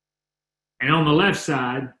 And on the left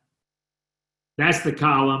side, that's the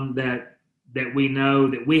column that we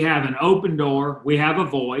know that we have an open door, we have a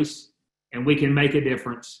voice, and we can make a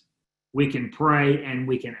difference. We can pray and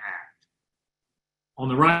we can act. On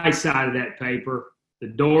the right side of that paper, the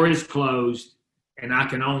door is closed and I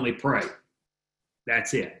can only pray.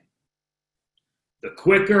 That's it. The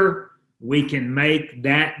quicker we can make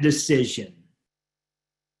that decision,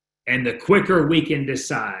 and the quicker we can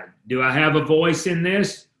decide, do I have a voice in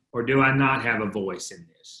this or do I not have a voice in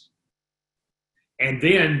this? And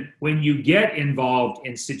then when you get involved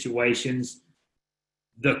in situations,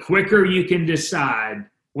 the quicker you can decide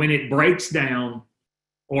when it breaks down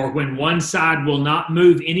or when one side will not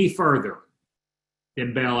move any further,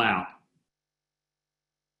 then bail out.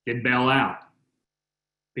 Then bail out.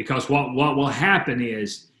 Because what will happen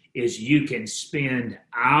is you can spend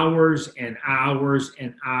hours and hours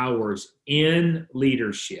and hours in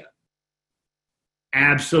leadership,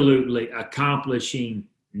 absolutely accomplishing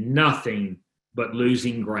nothing but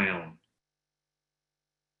losing ground.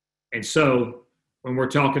 And so when we're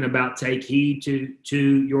talking about take heed to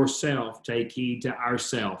yourself, take heed to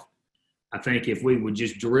ourself. I think if we would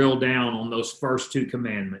just drill down on those first two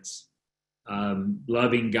commandments,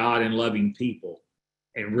 loving God and loving people,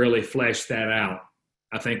 and really flesh that out,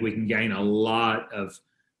 I think we can gain a lot of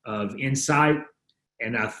insight.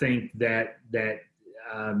 And I think that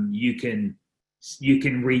you can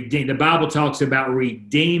redeem. The Bible talks about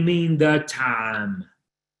redeeming the time.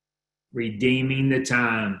 Redeeming the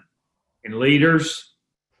time. And leaders,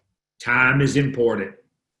 time is important,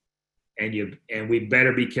 and we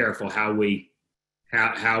better be careful how we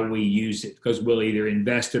use it, because we'll either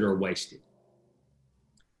invest it or waste it.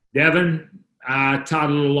 Devin, I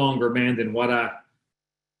taught a little longer, man, than what I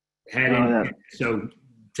had in. So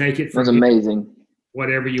take it from That's amazing.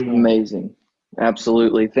 Whatever you want. Amazing.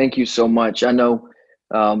 Absolutely. Thank you so much. I know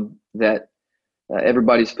that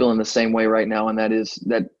everybody's feeling the same way right now, and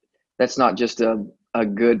that's not just a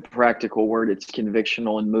good practical word. It's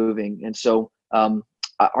convictional and moving. And so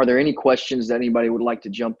are there any questions that anybody would like to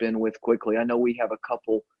jump in with quickly? I know we have a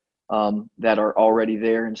couple that are already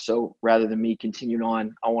there. And so rather than me continuing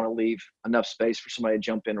on, I want to leave enough space for somebody to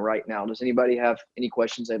jump in right now. Does anybody have any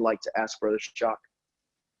questions they'd like to ask Brother Shock?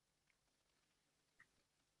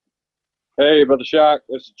 Hey, Brother Shock,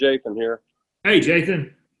 this is Jathan here. Hey,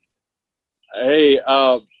 Jathan. Hey,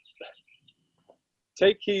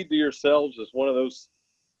 take heed to yourselves is one of those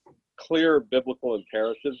clear biblical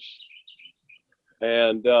imperatives,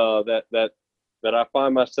 and that I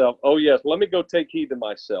find myself, oh yes, let me go take heed to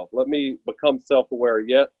myself. Let me become self-aware.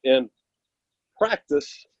 Yet in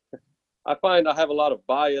practice, I find I have a lot of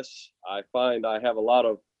bias. I find I have a lot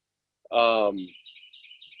of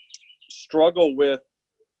struggle with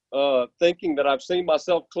thinking that I've seen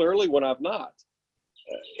myself clearly when I've not.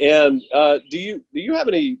 And do you have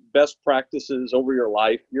any best practices over your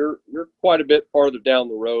life? You're quite a bit farther down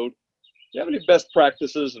the road. Do you have any best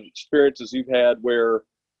practices and experiences you've had where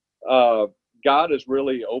God has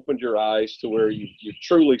really opened your eyes to where you've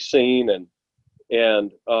truly seen,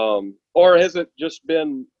 and or has it just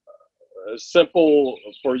been as simple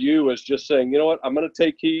for you as just saying, you know what, I'm going to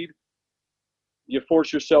take heed? You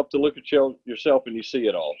force yourself to look at yourself and you see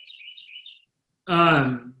it all.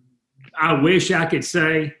 I wish I could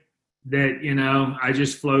say that, I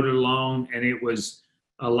just floated along and it was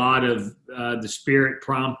a lot of the Spirit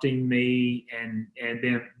prompting me, and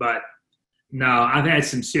then, but no, I've had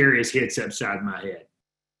some serious hits upside my head.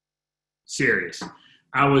 Serious.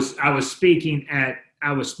 I was speaking at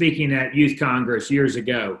Youth Congress years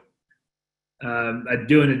ago,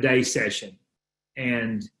 doing a day session,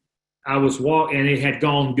 and I was and it had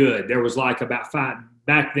gone good. There was like about five.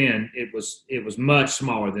 Back then, it was much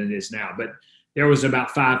smaller than it is now, but there was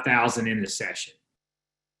about 5,000 in the session,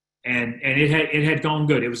 and it had gone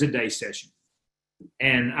good. It was a day session,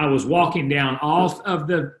 and I was walking down off of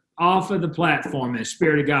the platform, and the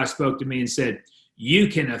Spirit of God spoke to me and said, "You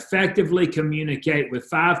can effectively communicate with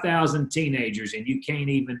 5,000 teenagers, and you can't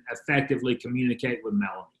even effectively communicate with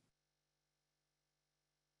Melanie."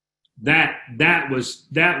 That was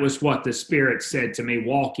what the Spirit said to me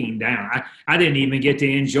walking down. I didn't even get to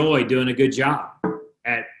enjoy doing a good job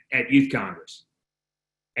at Youth Congress,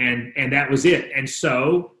 and that was it. And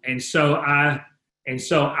so I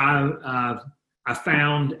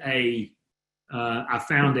found a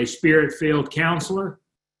Spirit-filled counselor,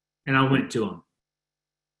 and I went to him.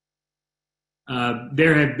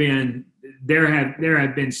 There have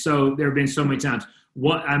been so many times.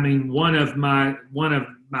 One of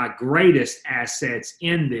my greatest assets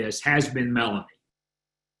in this has been Melanie,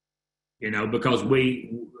 because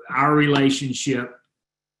our relationship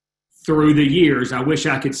through the years, I wish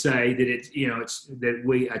I could say that it's that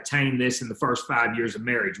we attained this in the first 5 years of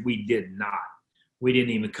marriage. We did not. We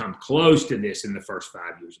didn't even come close to this in the first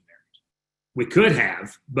 5 years of marriage. We could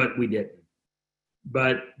have, but we didn't.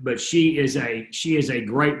 But she is a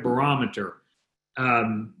great barometer.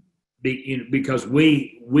 Because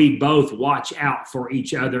we both watch out for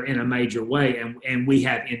each other in a major way, and we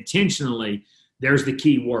have intentionally, there's the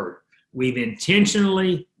key word, we've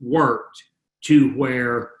intentionally worked to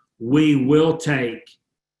where we will take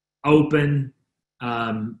open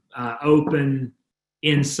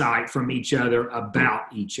insight from each other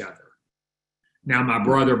about each other. Now, my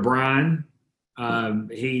brother Brian,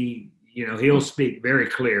 he'll speak very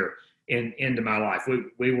clear into my life.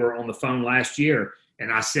 We were on the phone last year,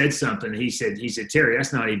 and I said something. He said, "Terry,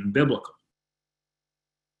 that's not even biblical."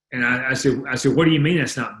 And I said, "What do you mean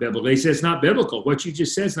that's not biblical?" He said, "It's not biblical. What you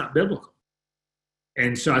just said is not biblical."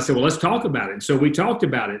 And so I said, "Well, let's talk about it." And so we talked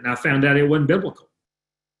about it, and I found out it wasn't biblical.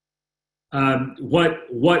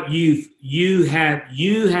 What you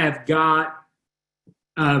have got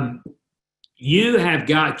you have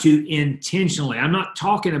got to intentionally, I'm not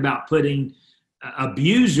talking about putting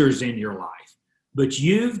abusers in your life, but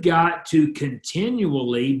you've got to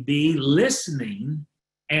continually be listening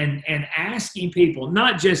and asking people,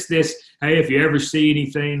 not just this, hey, if you ever see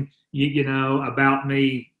anything, you know, about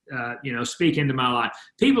me, speak into my life.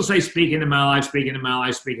 People say, speak into my life, speak into my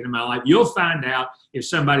life, speak into my life. You'll find out if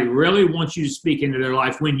somebody really wants you to speak into their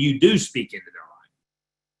life when you do speak into their life.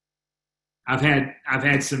 I've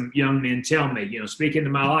had some young men tell me, speak into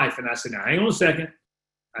my life. And I said, now, hang on a second.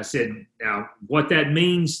 I said, now, what that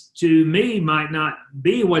means to me might not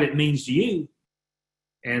be what it means to you.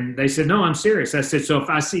 And they said, no, I'm serious. I said, so if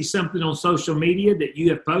I see something on social media that you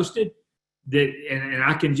have posted, and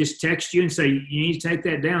I can just text you and say, you need to take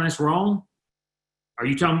that down, that's wrong. Are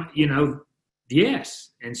you talking, yes.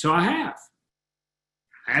 And so I have.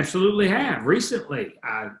 I absolutely have. Recently,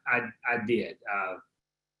 I did.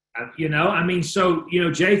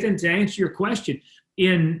 Jathan, to answer your question,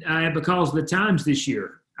 Because of the Times this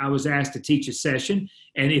year, I was asked to teach a session.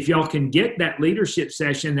 And if y'all can get that leadership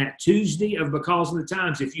session that Tuesday of Because of the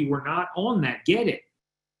Times, if you were not on that, get it.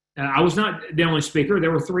 I was not the only speaker.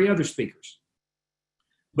 There were 3 other speakers.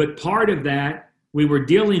 But part of that, we were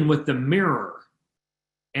dealing with the mirror,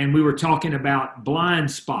 and we were talking about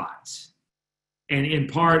blind spots. And in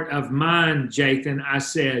part of mine, Jathan, I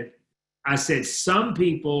said, some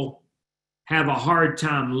people have a hard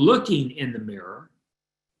time looking in the mirror.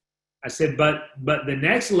 I said, but the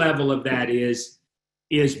next level of that is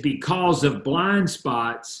because of blind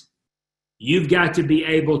spots, you've got to be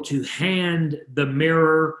able to hand the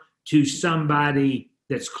mirror to somebody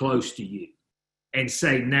that's close to you and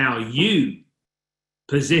say, now you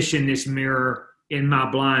position this mirror in my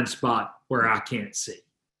blind spot where I can't see.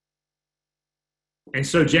 And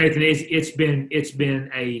so, Jathan, it's been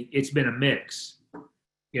a mix.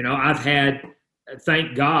 I've had,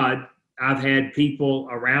 thank God, I've had people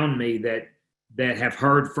around me that have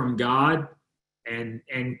heard from God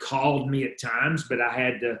and called me at times, but I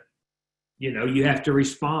had to, you have to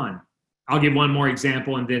respond. I'll give one more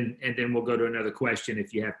example, and then we'll go to another question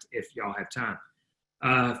if y'all have time.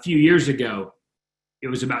 A few years ago, it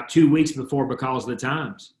was about 2 weeks before Because of the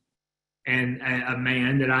Times, and a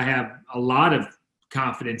man that I have a lot of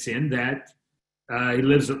confidence in that he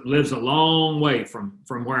lives a long way from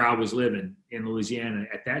where I was living in Louisiana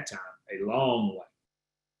at that time, a long way.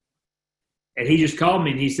 And he just called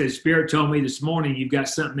me and he said, Spirit told me this morning you've got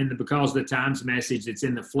something in the Because of the Times message that's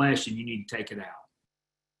in the flesh and you need to take it out.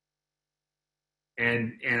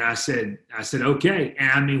 And I said, okay.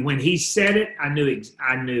 And I mean, when he said it, I knew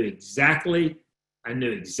exactly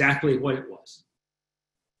what it was.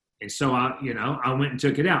 And so I went and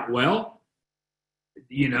took it out. Well,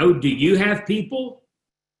 do you have people?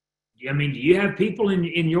 I mean, do you have people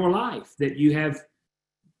in your life that you have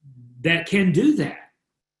that can do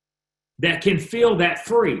that can feel that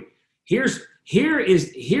free? Here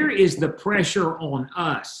is the pressure on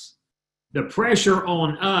us. The pressure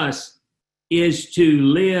on us is to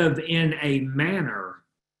live in a manner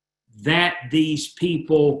that these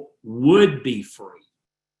people would be free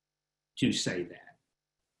to say that.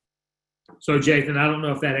 So, Jathan, I don't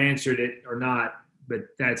know if that answered it or not, but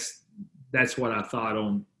that's what I thought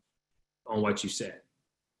on what you said.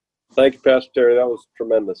 Thank you, Pastor Terry. That was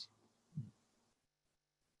tremendous.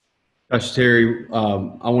 Pastor Terry,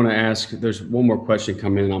 I want to ask, there's one more question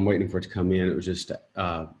coming in. I'm waiting for it to come in. It was just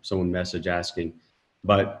someone message asking.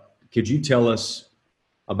 But could you tell us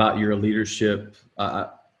about your leadership?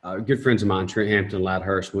 Good friends of mine, Trent Hampton and Ladd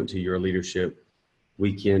Hurst, went to your leadership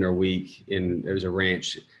weekend or week, and there was a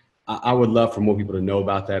ranch. I would love for more people to know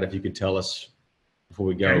about that, if you could tell us before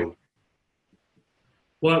we go.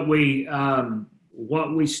 What we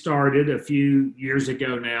started a few years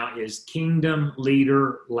ago now is Kingdom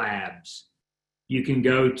Leader Labs. You can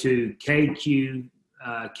go to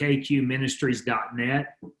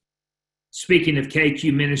kqministries.net. Speaking of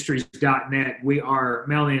kqministries.net,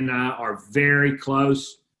 Melanie and I are very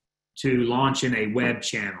close to launching a web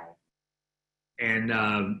channel, and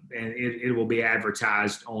it will be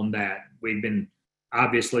advertised on that.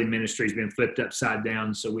 Obviously ministry's been flipped upside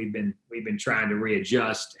down, so we've been trying to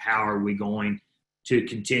readjust. How are we going to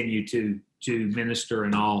continue to minister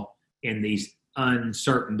and all in these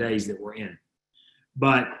uncertain days that we're in?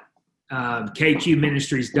 But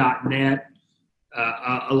kqministries.net,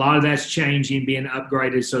 a lot of that's changing, being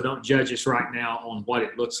upgraded, so don't judge us right now on what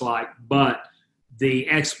it looks like. But the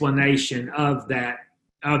explanation of the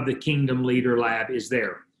Kingdom Leader Lab is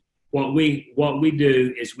there. What we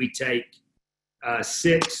do is we take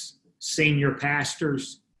 6 senior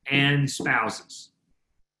pastors and spouses.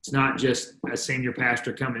 It's not just a senior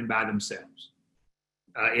pastor coming by themselves.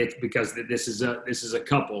 It's because this is a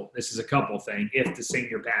couple thing. If the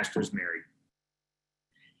senior pastor is married,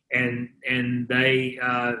 and they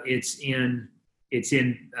it's in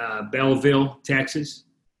Belleville, Texas.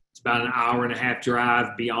 It's about an hour and a half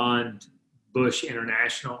drive beyond Bush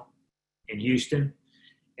International in Houston,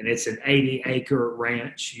 and it's an 80-acre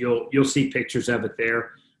ranch. You'll see pictures of it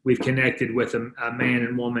there. We've connected with a man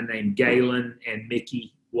and woman named Galen and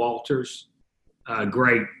Mickey Walters.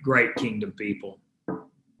 Great Kingdom people.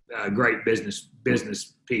 Great business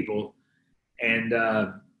people, and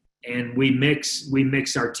we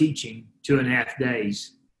mix our teaching 2.5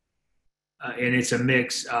 days, and it's a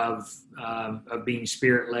mix of being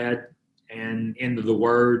Spirit led and into the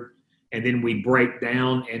Word, and then we break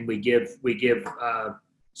down and we give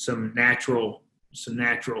some natural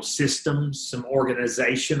systems, some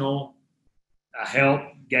organizational help.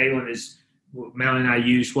 Mel and I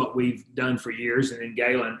use what we've done for years, and then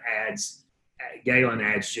Galen adds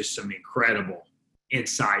just some incredible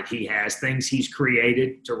insight. He has things he's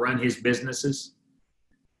created to run his businesses,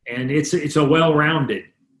 and it's a well-rounded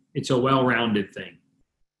thing.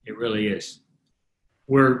 It really is.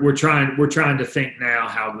 We're trying to think now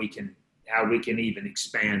how we can even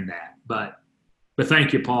expand that. But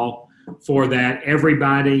thank you, Paul, for that.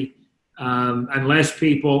 Everybody, unless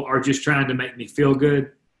people are just trying to make me feel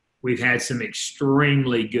good, we've had some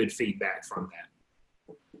extremely good feedback from that.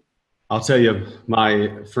 I'll tell you,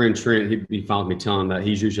 my friend Trent, he found me telling that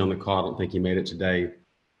he's usually on the call. I don't think he made it today.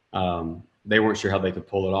 They weren't sure how they could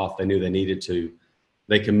pull it off. They knew they needed to.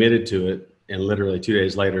 They committed to it, and literally 2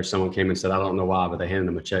 days later, someone came and said, I don't know why, but they handed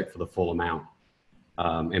them a check for the full amount,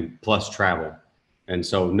 and plus travel. And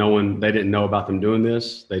so they didn't know about them doing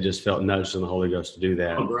this. They just felt nudged in the Holy Ghost to do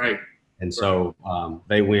that. Oh, great. And so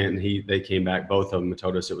they went, and they came back, both of them, and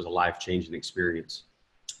told us it was a life-changing experience.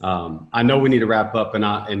 I know we need to wrap up,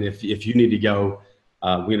 and if you need to go,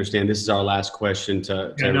 we understand. This is our last question.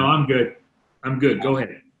 No, I'm good. Go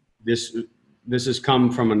ahead. This has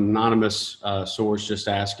come from an anonymous source just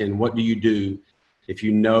asking, what do you do if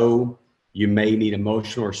you know you may need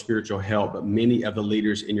emotional or spiritual help, but many of the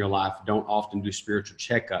leaders in your life don't often do spiritual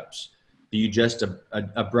checkups? Do you just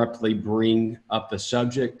abruptly bring up the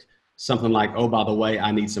subject? Something like, oh, by the way,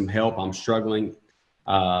 I need some help. I'm struggling.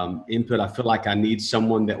 Input. I feel like I need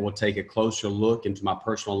someone that will take a closer look into my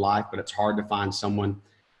personal life, but it's hard to find someone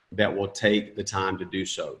that will take the time to do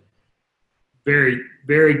so. Very,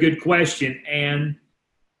 very good question. And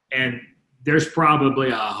there's probably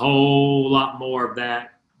a whole lot more of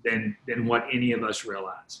that than what any of us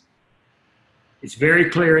realize. It's very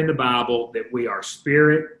clear in the Bible that we are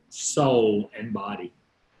spirit, soul, and body.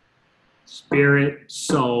 Spirit,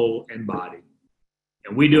 soul, and body.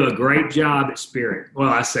 And we do a great job at spirit. Well,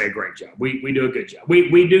 I say a great job. We do a good job.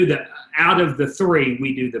 We do out of the three,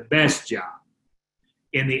 we do the best job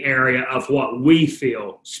in the area of what we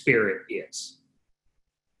feel spirit is.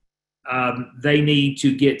 They need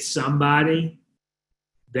to get somebody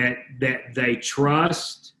that they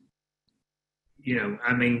trust. You've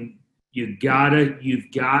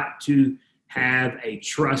got to have a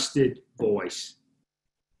trusted voice,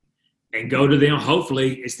 and go to them.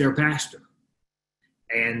 Hopefully it's their pastor.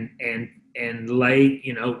 And lay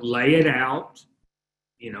it out,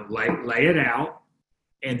 lay it out,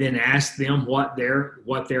 and then ask them what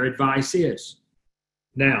their advice is.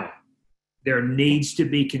 Now, there needs to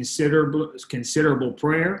be considerable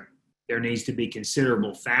prayer. There needs to be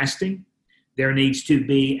considerable fasting. There needs to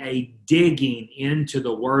be a digging into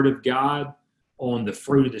the Word of God on the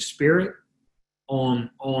fruit of the Spirit,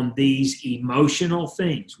 on these emotional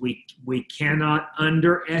things. We cannot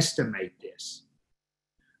underestimate this.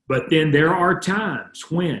 But then there are times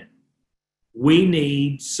when we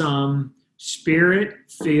need some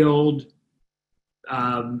spirit-filled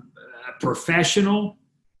professional,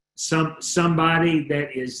 somebody that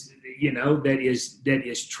is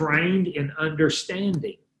trained in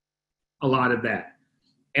understanding a lot of that.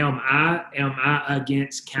 Am I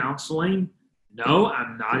against counseling? No,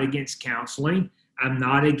 I'm not against counseling. I'm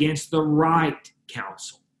not against the right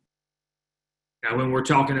counsel. Now, when we're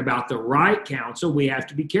talking about the right counsel, we have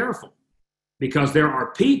to be careful, because there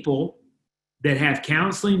are people that have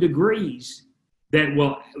counseling degrees that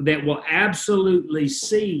will absolutely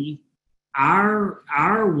see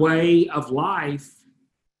our way of life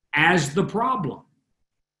as the problem,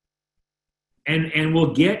 and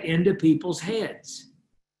will get into people's heads,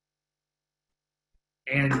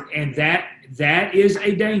 and that is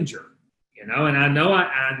a danger, And I know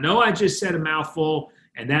I just said a mouthful.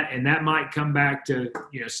 And that might come back to,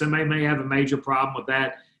 somebody may have a major problem with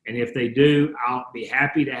that. And if they do, I'll be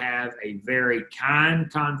happy to have a very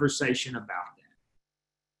kind conversation about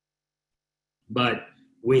that.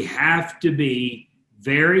 We have to be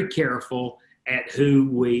very careful at who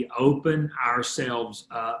we open ourselves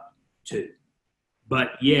up to.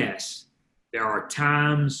 But yes, there are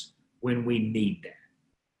times when we need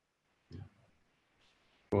that.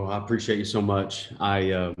 Well, I appreciate you so much.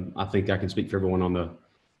 I think I can speak for everyone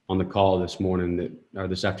on the call this morning or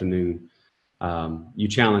this afternoon. You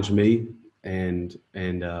challenged me, and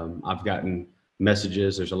I've gotten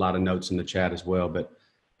messages. There's a lot of notes in the chat as well, but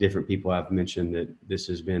different people have mentioned that this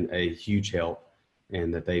has been a huge help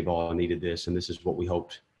and that they've all needed this, and this is what we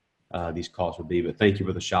hoped these calls would be. But thank you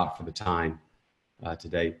for the shot for the time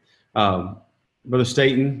today. Brother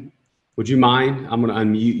Staten, would you mind? I'm going to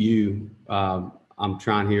unmute you. I'm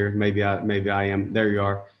trying here. Maybe I am. There you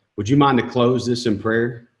are. Would you mind to close this in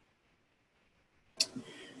prayer?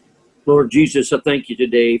 Lord Jesus, I thank you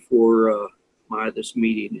today for this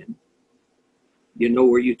meeting, and you know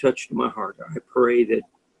where you touched my heart. I pray that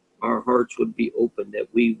our hearts would be open, that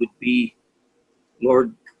we would be,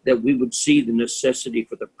 Lord, that we would see the necessity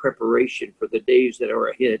for the preparation for the days that are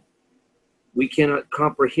ahead. We cannot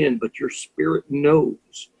comprehend, but your Spirit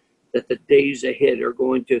knows that the days ahead are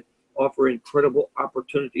going to offer incredible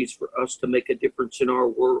opportunities for us to make a difference in our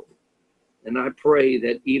world. And I pray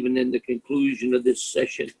that even in the conclusion of this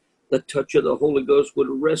session, the touch of the Holy Ghost would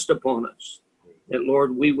rest upon us. That,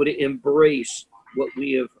 Lord, we would embrace what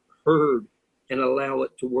we have heard and allow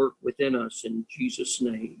it to work within us. In Jesus'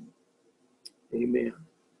 name, amen.